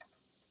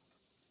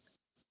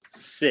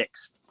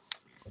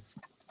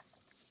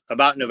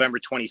 about November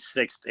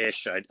 26th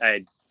ish.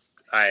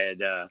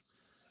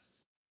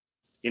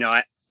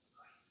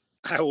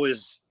 I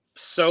was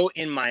so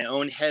in my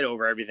own head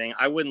over everything.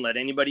 I wouldn't let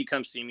anybody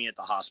come see me at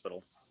the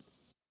hospital.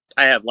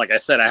 Like I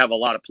said, I have a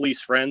lot of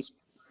police friends,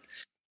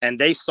 and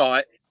they saw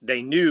it.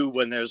 They knew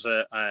when there's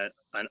an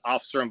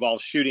officer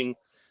involved shooting.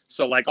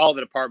 So like all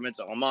the departments,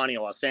 El Monte,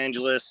 Los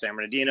Angeles, San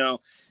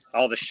Bernardino,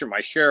 all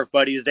my sheriff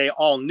buddies, they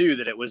all knew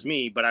that it was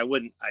me, but I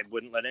wouldn't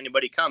let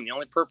anybody come. The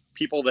only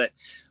people that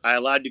I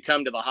allowed to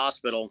come to the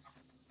hospital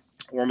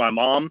were my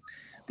mom,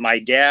 my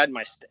dad,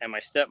 and my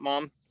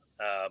stepmom.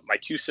 My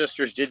two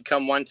sisters did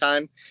come one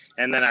time,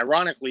 and then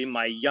ironically,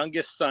 my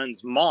youngest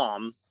son's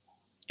mom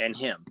and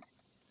him.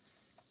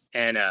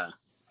 And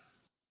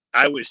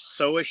I was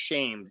so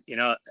ashamed.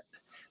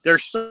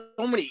 There's so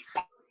many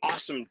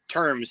awesome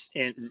terms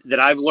that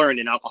I've learned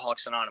in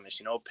Alcoholics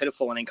Anonymous.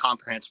 Pitiful and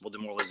incomprehensible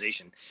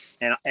demoralization,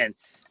 and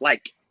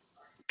like,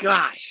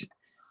 gosh,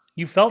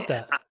 You felt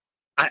that.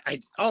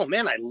 Oh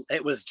man,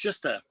 it was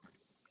just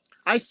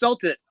I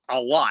felt it a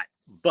lot,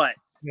 but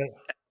Yeah.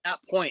 at that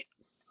point,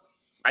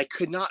 I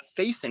could not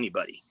face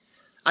anybody.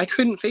 I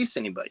couldn't face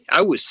anybody.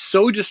 I was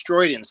so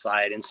destroyed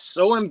inside and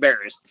so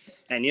embarrassed.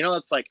 And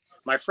it's like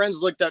my friends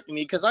looked up to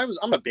me because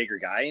I'm a bigger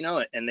guy,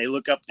 and they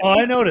look up to Oh,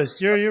 me. I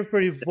noticed you're a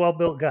pretty well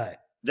built guy.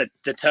 The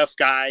tough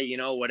guy,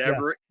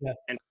 whatever. Yeah.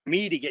 And for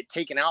me to get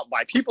taken out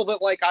by people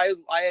that like I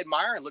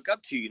admire and look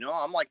up to,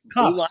 I'm like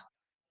Cops. blue line.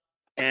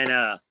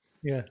 And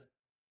yeah,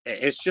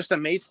 it's just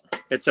amazing.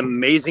 It's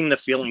amazing the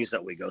feelings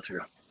that we go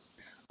through.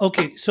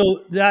 Okay,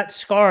 so that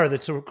scar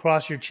that's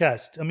across your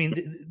chest, I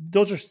mean,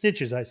 those are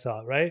stitches I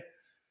saw, right?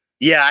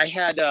 Yeah, I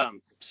had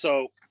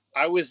so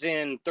I was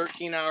in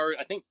 13 hours,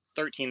 I think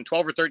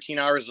 12 or 13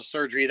 hours of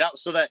surgery.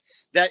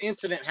 That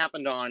incident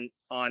happened on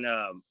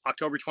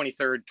October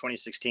 23rd,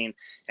 2016,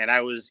 and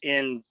I was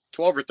in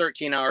 12 or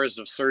 13 hours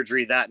of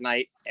surgery that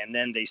night, and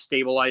then they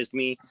stabilized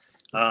me.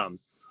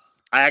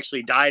 I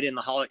actually died in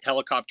the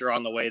helicopter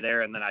on the way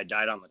there, and then I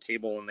died on the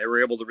table, and they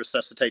were able to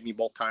resuscitate me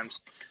both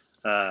times.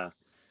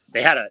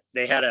 They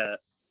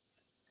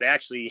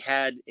actually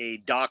had a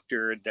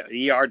doctor,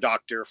 the ER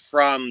doctor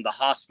from the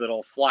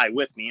hospital, fly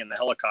with me in the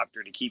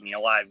helicopter to keep me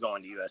alive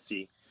going to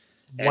USC.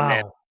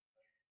 Wow.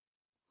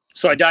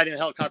 So I died in the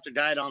helicopter,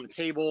 died on the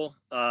table,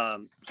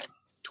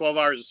 12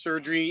 hours of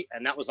surgery,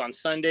 and that was on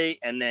Sunday.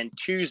 And then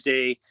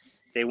Tuesday,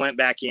 they went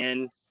back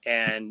in,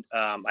 and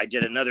I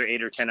did another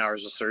 8 or 10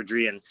 hours of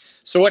surgery. And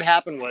so what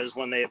happened was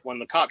when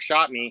the cop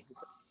shot me,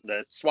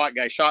 the SWAT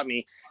guy shot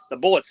me, the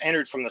bullets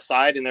entered from the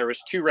side, and there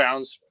was 2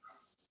 rounds,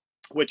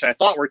 which I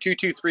thought were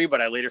 223,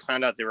 but I later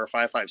found out they were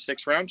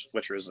 5.56 rounds,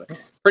 which was a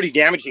pretty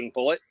damaging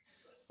bullet.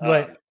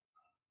 Right.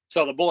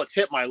 So the bullets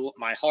hit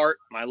my heart,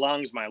 my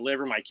lungs, my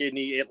liver, my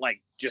kidney. It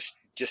like just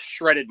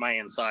shredded my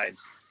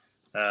insides.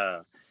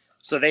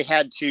 So they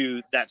had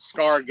to, that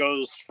scar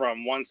goes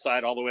from one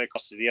side all the way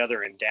across to the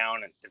other and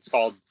down. And it's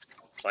called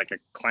like a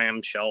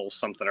clamshell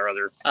something or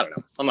other. I don't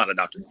know. I'm not a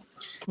doctor.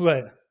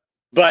 Right.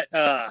 But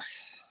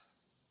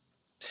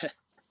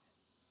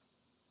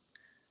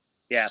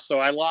yeah, so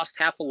I lost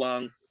half a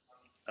lung.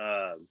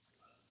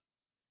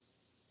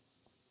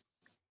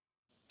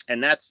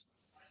 And that's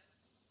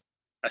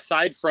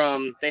aside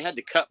from, they had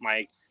to cut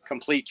my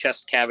complete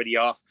chest cavity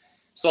off.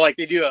 So like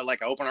they do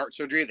like an open heart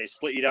surgery, they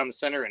split you down the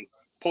center and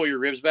pull your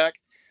ribs back.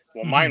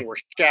 Well, mine were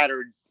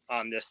shattered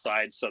on this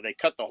side. So they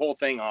cut the whole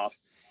thing off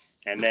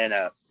and then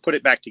put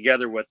it back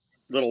together with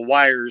little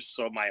wires.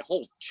 So my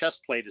whole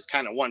chest plate is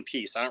kind of one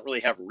piece. I don't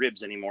really have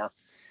ribs anymore,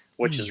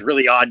 which is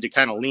really odd to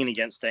kind of lean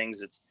against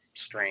things. It's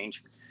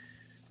strange.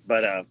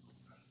 But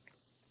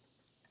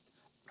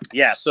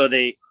yeah, so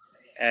they,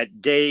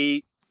 at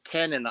day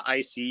 10 in the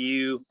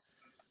ICU,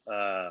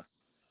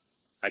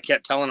 I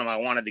kept telling them I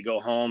wanted to go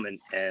home,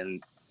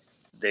 and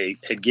they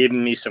had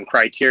given me some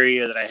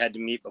criteria that I had to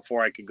meet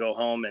before I could go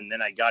home. And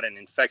then I got an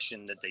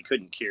infection that they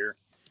couldn't cure.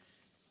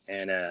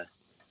 And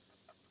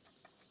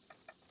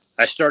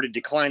I started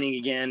declining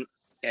again.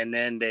 And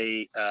then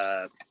they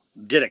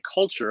did a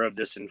culture of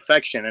this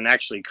infection and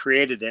actually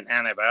created an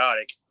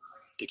antibiotic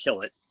to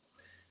kill it.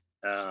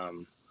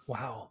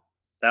 Wow.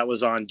 That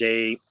was on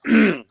day,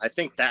 I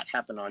think that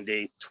happened on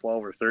day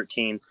 12 or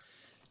 13,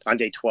 on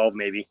day 12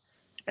 maybe.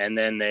 And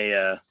then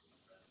they,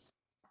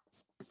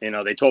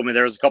 they told me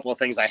there was a couple of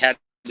things I had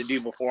to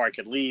do before I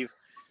could leave.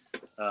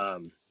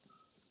 One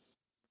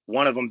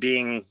of them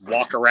being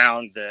walk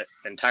around the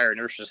entire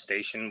nurses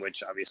station,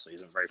 which obviously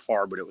isn't very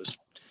far, but it was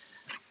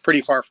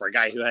pretty far for a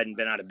guy who hadn't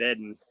been out of bed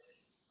in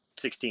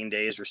 16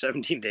 days or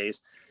 17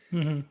 days.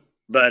 Mm-hmm.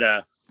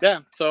 But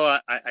yeah, so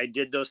I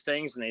did those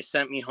things and they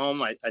sent me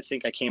home. I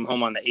think I came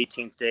home on the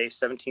 18th day.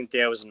 17th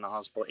day I was in the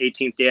hospital.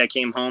 18th day I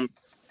came home,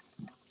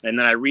 and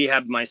then I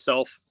rehabbed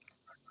myself.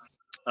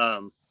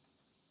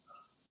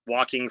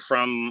 Walking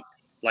from,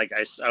 like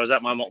I was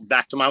at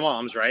back to my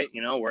mom's, right?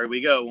 Where we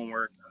go when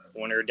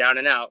we're down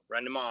and out,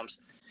 run to mom's.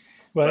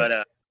 Right.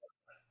 But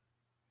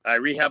I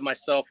rehabbed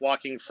myself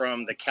walking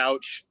from the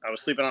couch. I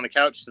was sleeping on the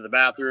couch to the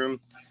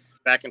bathroom,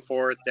 back and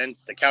forth, then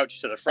the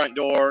couch to the front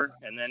door,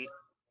 and then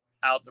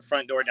out the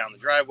front door down the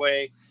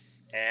driveway.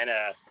 And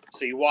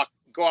so you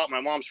go out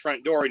my mom's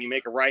front door and you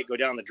make a right, go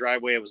down the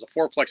driveway. It was a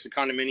fourplex of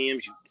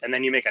condominiums, and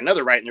then you make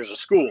another right and there's a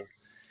school.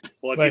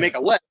 Well, if you make a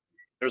left,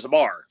 there's a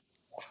bar.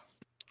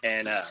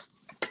 And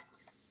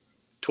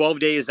 12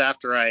 days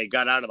after I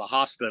got out of the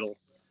hospital,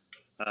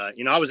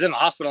 I was in the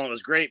hospital and it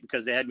was great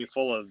because they had me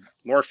full of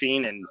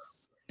morphine and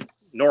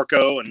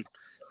Norco, and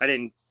I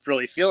didn't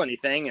really feel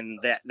anything. And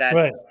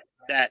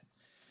that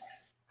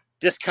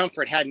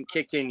discomfort hadn't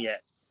kicked in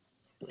yet.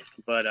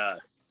 But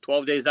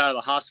 12 days out of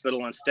the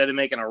hospital, instead of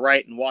making a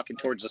right and walking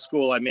towards the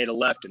school, I made a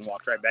left and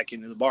walked right back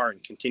into the bar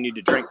and continued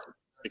to drink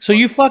So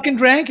you fucking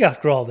drank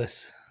after all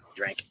this?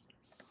 Drank.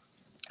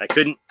 I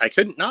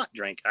couldn't not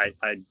drink.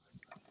 I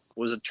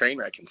was a train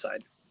wreck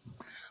inside.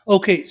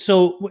 Okay,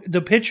 so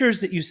the pictures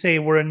that you say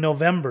were in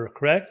November,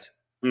 correct?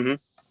 Mm-hmm.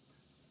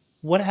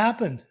 What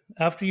happened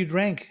after you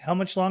drank? How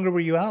much longer were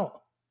you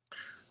out?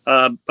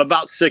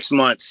 About 6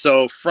 months.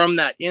 So from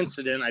that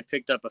incident, I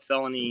picked up a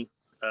felony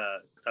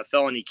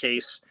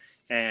case,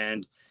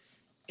 and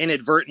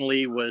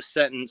inadvertently was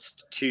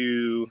sentenced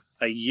to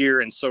a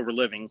year in sober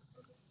living.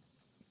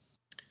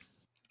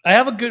 I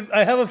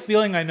have a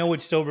feeling I know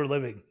which sober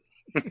living.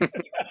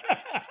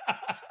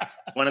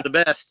 One of the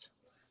best.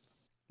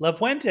 La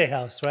Puente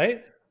House,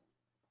 right?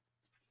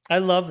 I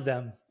love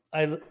them.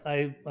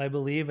 I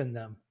believe in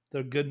them.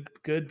 They're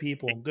good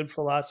people, good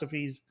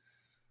philosophies,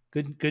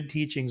 good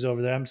teachings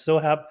over there. I'm so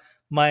happy.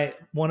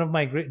 One of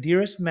my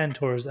dearest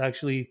mentors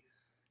actually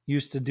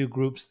used to do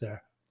groups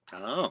there.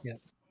 Oh, Yeah,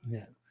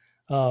 yeah.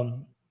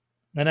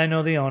 And I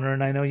know the owner,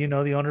 and I know you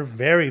know the owner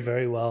very,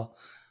 very well.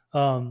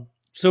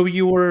 So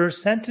you were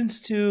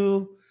sentenced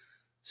to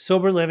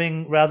sober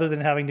living rather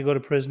than having to go to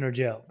prison or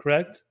jail,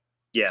 correct?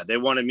 yeah. They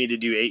wanted me to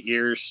do 8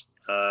 years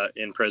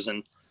in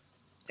prison,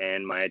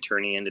 and my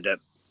attorney ended up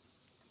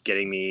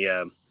getting me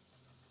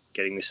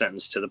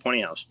sentenced to the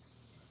Pointy House.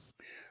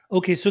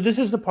 Okay, so this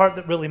is the part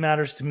that really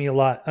matters to me a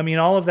lot. I mean,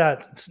 all of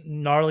that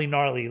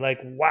gnarly, like,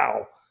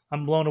 wow,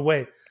 I'm blown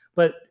away.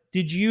 But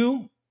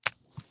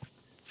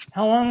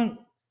how long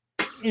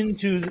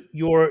into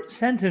your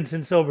sentence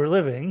in sober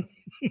living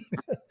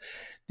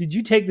did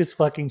you take this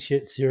fucking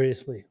shit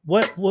seriously?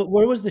 Where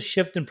was the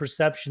shift in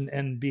perception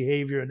and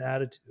behavior and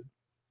attitude?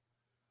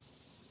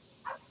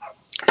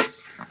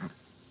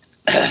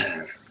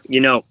 You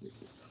know,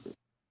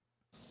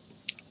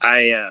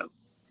 I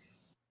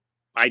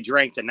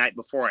drank the night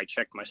before I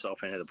checked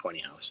myself into the Pointy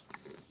House.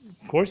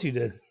 Of course you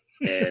did.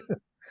 And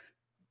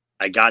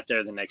I got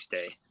there the next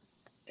day,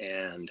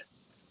 and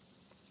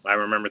I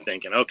remember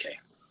thinking, okay,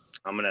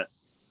 I'm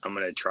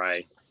gonna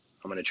try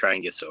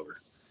and get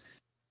sober.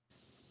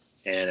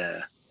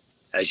 And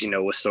as you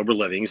know, with sober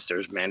livings,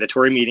 there's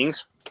mandatory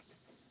meetings.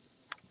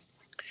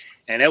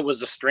 And it was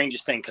the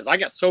strangest thing because I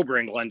got sober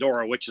in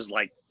Glendora, which is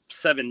like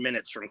 7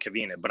 minutes from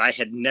Covina, but I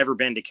had never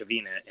been to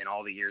Covina in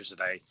all the years that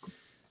I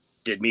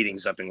did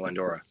meetings up in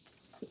Glendora.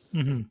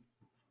 Mm-hmm.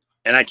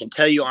 And I can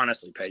tell you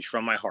honestly, Paige,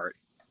 from my heart,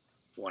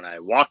 when I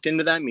walked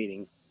into that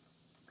meeting,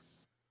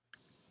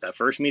 that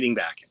first meeting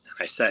back, and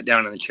I sat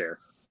down in the chair,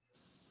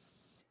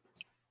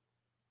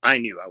 I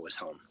knew I was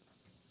home.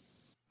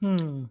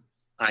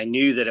 I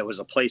knew that it was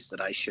a place that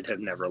I should have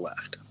never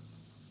left.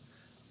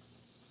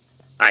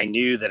 I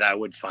knew that I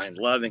would find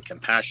love and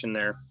compassion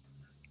there,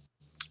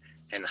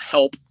 and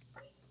help,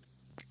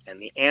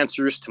 and the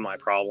answers to my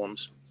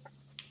problems.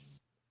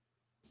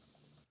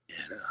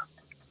 And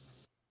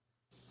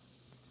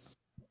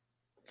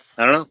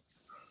I don't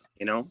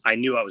know. I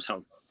knew I was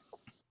home.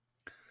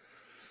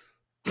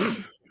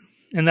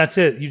 And that's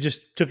it. You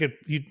just took it.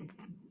 You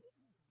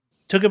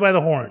took it by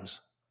the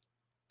horns.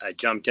 I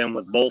jumped in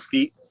with both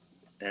feet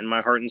and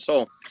my heart and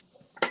soul.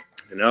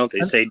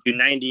 They say do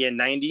 90 and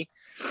 90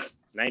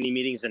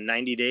 meetings in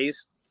 90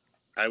 days.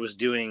 I was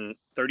doing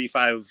 30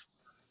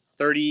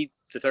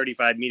 to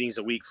 35 meetings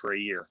a week for a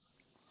year.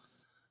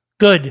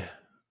 Good.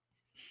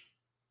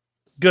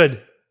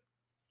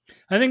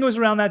 I think it was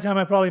around that time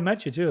I probably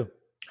met you too.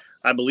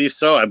 I believe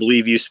so. I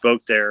believe you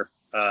spoke there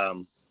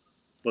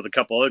with a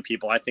couple other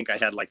people. I think I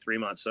had like 3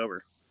 months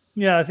sober.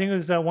 Yeah, I think it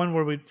was that one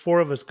where four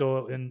of us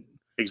go and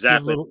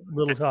exactly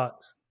little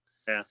talks.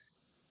 Yeah.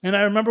 And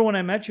I remember when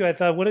I met you, I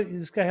thought,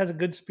 this guy has a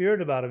good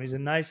spirit about him. He's a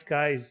nice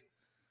guy. He's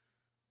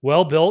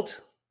well built.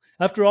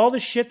 After all the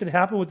shit that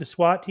happened with the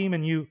SWAT team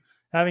and you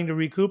having to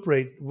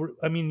recuperate,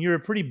 I mean, you're a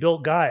pretty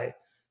built guy.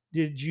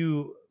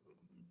 You're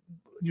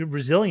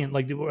resilient.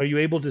 Like, are you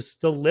able to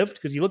still lift?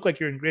 Because you look like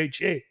you're in great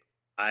shape.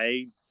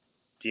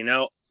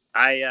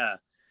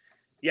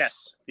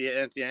 Yes.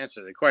 The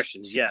answer to the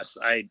question is yes.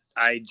 I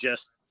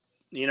just,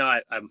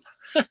 I'm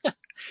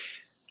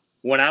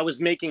when I was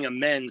making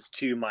amends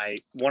to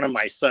one of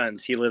my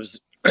sons, he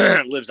lives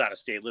out of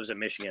state, lives in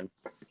Michigan.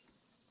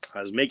 I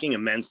was making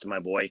amends to my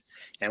boy,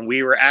 and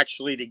we were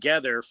actually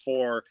together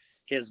for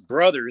his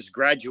brother's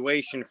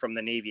graduation from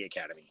the Navy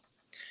Academy.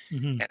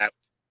 Mm-hmm.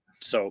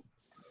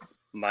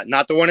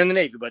 Not the one in the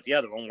Navy, but the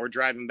other one. We're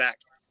driving back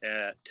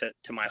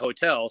to my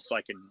hotel so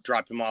I could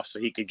drop him off so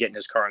he could get in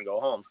his car and go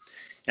home.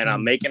 And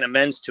I'm making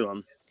amends to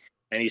him,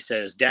 and he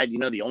says, "Dad,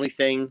 the only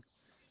thing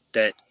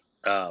that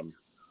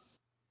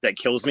that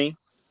kills me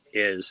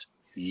is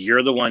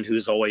you're the one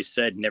who's always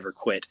said never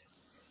quit.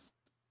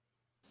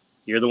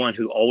 You're the one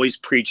who always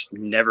preached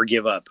never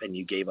give up, and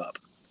you gave up."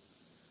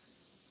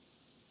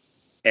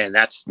 And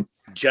that's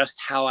just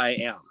how I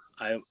am.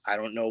 I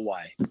don't know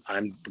why.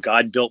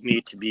 God built me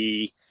to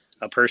be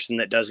a person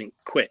that doesn't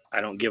quit.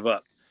 I don't give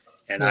up.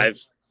 And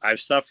I've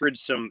suffered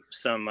some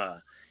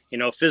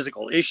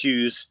physical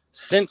issues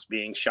since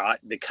being shot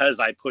because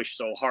I pushed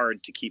so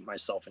hard to keep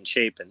myself in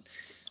shape. And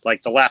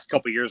like the last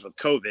couple of years with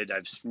COVID,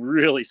 I've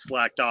really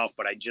slacked off,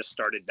 but I just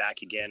started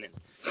back again.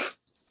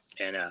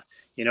 And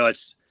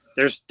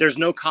there's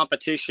no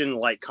competition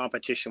like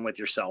competition with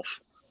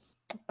yourself.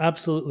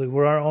 Absolutely.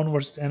 We're our own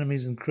worst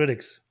enemies and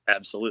critics.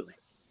 Absolutely.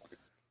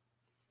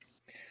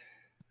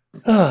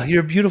 Oh,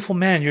 you're a beautiful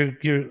man.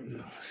 You're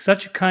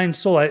such a kind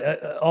soul.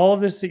 All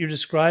of this that you're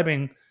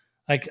describing,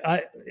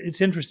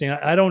 it's interesting.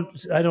 I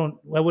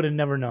would have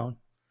never known.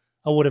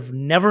 I would have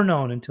never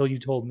known until you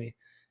told me.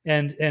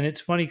 And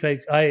it's funny,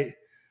 like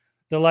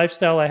the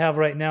lifestyle I have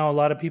right now, a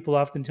lot of people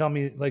often tell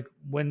me, like,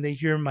 when they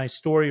hear my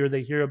story or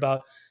they hear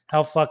about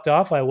how fucked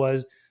off I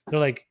was, they're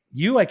like,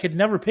 I could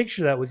never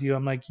picture that with you.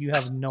 I'm like, you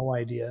have no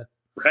idea.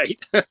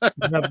 Right. You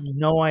have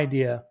no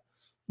idea.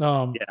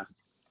 Yeah.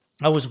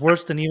 I was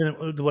worse than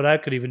even what I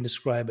could even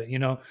describe it,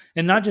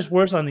 and not just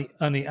worse on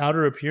the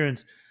outer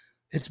appearance.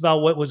 It's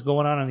about what was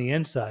going on the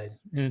inside.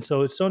 And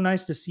so it's so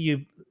nice to see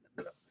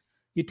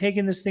you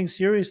taking this thing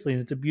seriously,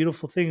 and it's a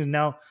beautiful thing. And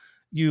now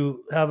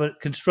you have a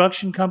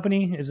construction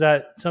company. Is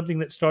that something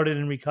that started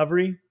in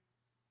recovery?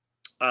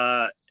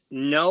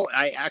 No,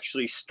 I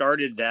actually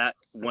started that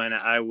when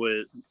I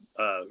was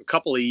a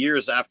couple of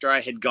years after I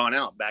had gone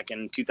out back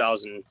in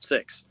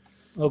 2006.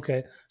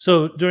 Okay.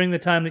 So during the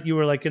time that you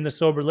were like in the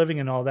sober living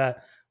and all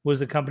that, was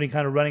the company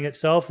kind of running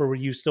itself, or were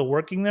you still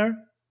working there?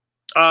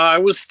 I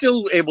was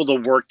still able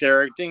to work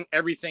there.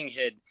 Everything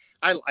had,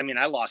 I mean,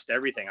 I lost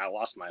everything. I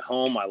lost my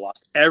home. I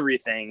lost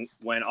everything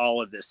when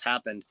all of this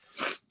happened.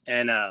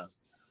 And,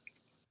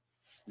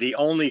 the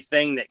only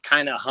thing that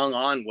kind of hung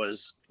on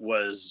was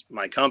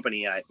my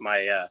company. I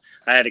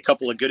had a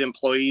couple of good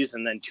employees,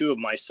 and then two of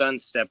my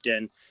sons stepped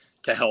in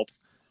to help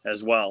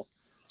as well.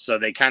 So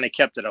they kind of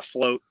kept it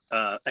afloat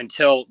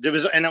until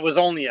it was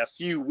only a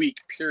few week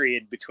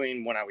period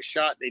between when I was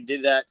shot. They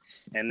did that,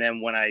 and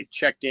then when I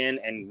checked in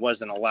and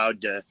wasn't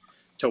allowed to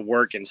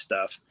work and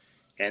stuff,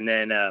 and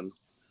then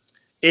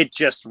it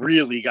just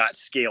really got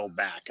scaled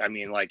back. I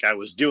mean, like, I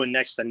was doing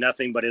next to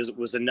nothing, but it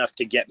was enough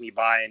to get me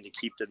by and to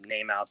keep the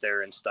name out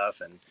there and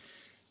stuff.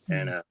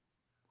 Yeah.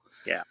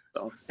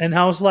 So. And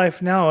how's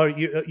life now?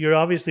 You're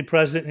obviously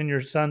present in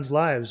your sons'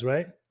 lives,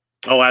 right?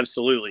 Oh,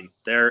 absolutely.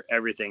 They're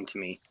everything to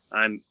me.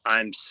 I'm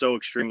so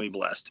extremely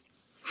blessed.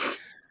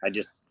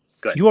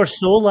 Good. You are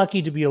so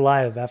lucky to be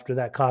alive after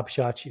that cop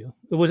shot you.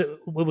 It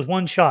was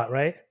one shot,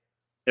 right?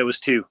 It was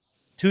two.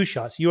 2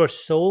 shots. You are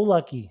so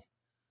lucky.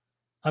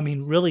 I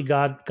mean, really,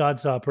 God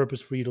saw a purpose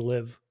for you to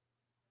live.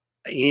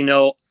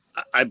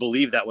 I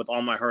believe that with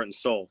all my heart and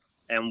soul,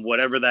 and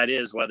whatever that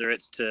is, whether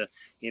it's to,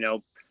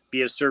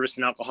 be of service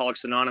in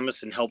Alcoholics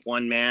Anonymous and help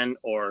one man,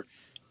 or,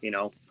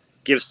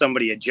 give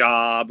somebody a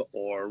job,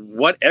 or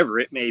whatever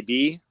it may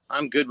be,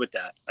 I'm good with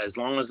that. As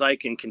long as I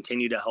can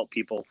continue to help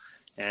people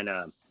and,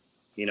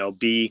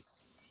 be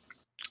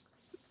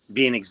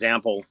an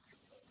example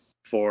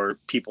for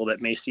people that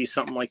may see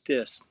something like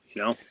this.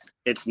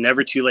 It's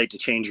never too late to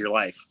change your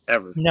life,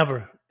 ever.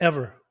 Never,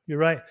 ever. You're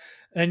right.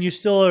 And you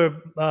still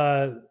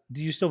are,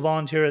 do you still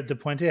volunteer at the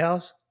Puente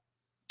House?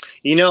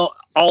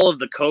 All of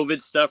the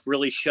COVID stuff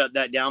really shut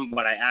that down,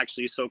 but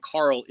so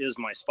Carl is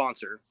my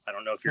sponsor. I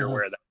don't know if you're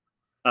aware of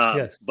that.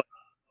 Yes. But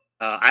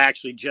I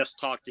actually just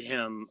talked to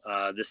him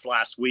this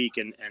last week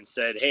and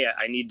said, hey,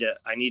 I need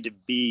to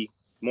be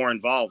more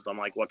involved. I'm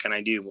like, what can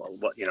I do?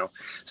 Well,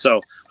 so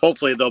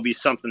hopefully there'll be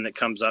something that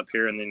comes up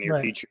here in the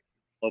near future.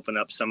 Open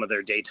up some of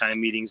their daytime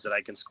meetings that I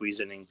can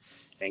squeeze in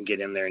and get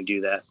in there and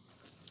do that.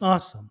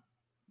 Awesome.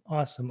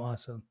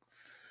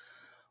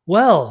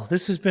 Well,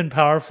 this has been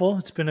powerful.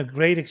 It's been a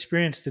great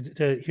experience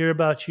to hear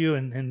about you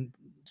and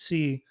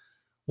see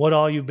what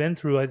all you've been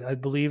through. I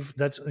believe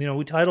that's,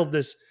 we titled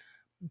this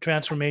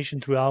Transformation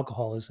Through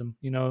Alcoholism,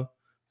 the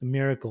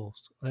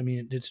miracles. I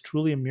mean, it's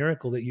truly a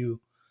miracle that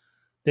you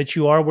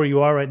are where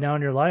you are right now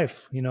in your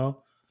life.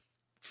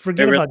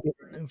 Forget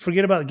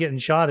about getting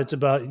shot. It's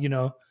about,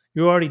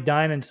 you're already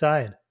dying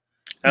inside.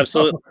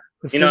 Absolutely.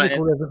 The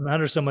physical doesn't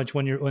matter so much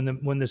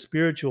when the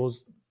spiritual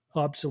is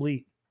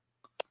obsolete.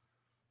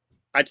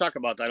 I talk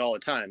about that all the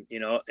time.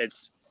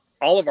 It's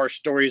all of our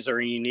stories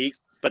are unique,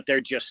 but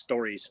they're just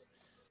stories.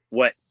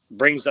 What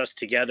brings us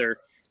together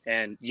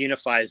and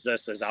unifies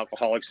us as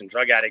alcoholics and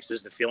drug addicts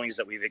is the feelings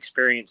that we've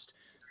experienced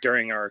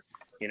during our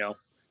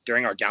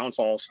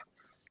downfalls.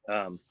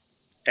 And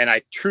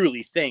I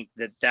truly think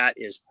that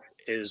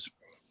is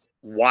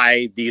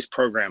why these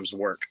programs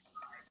work.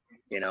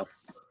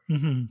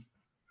 Mm-hmm.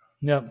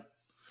 Yep.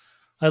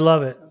 I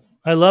love it.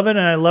 And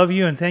I love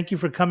you. And thank you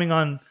for coming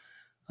on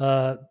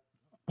the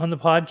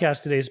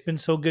podcast today. It's been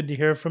so good to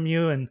hear from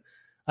you, and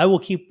I will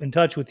keep in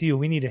touch with you.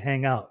 We need to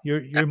hang out.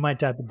 You're my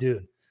type of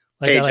dude.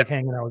 I like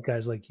hanging out with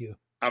guys like you.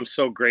 I'm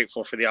so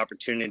grateful for the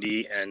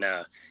opportunity, and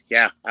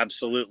yeah,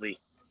 absolutely.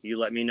 You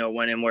let me know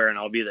when and where, and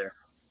I'll be there.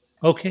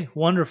 Okay,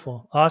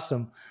 wonderful.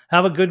 Awesome.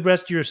 Have a good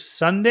rest of your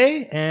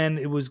Sunday, and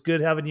it was good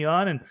having you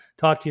on, and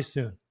talk to you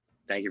soon.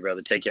 Thank you,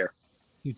 brother. Take care.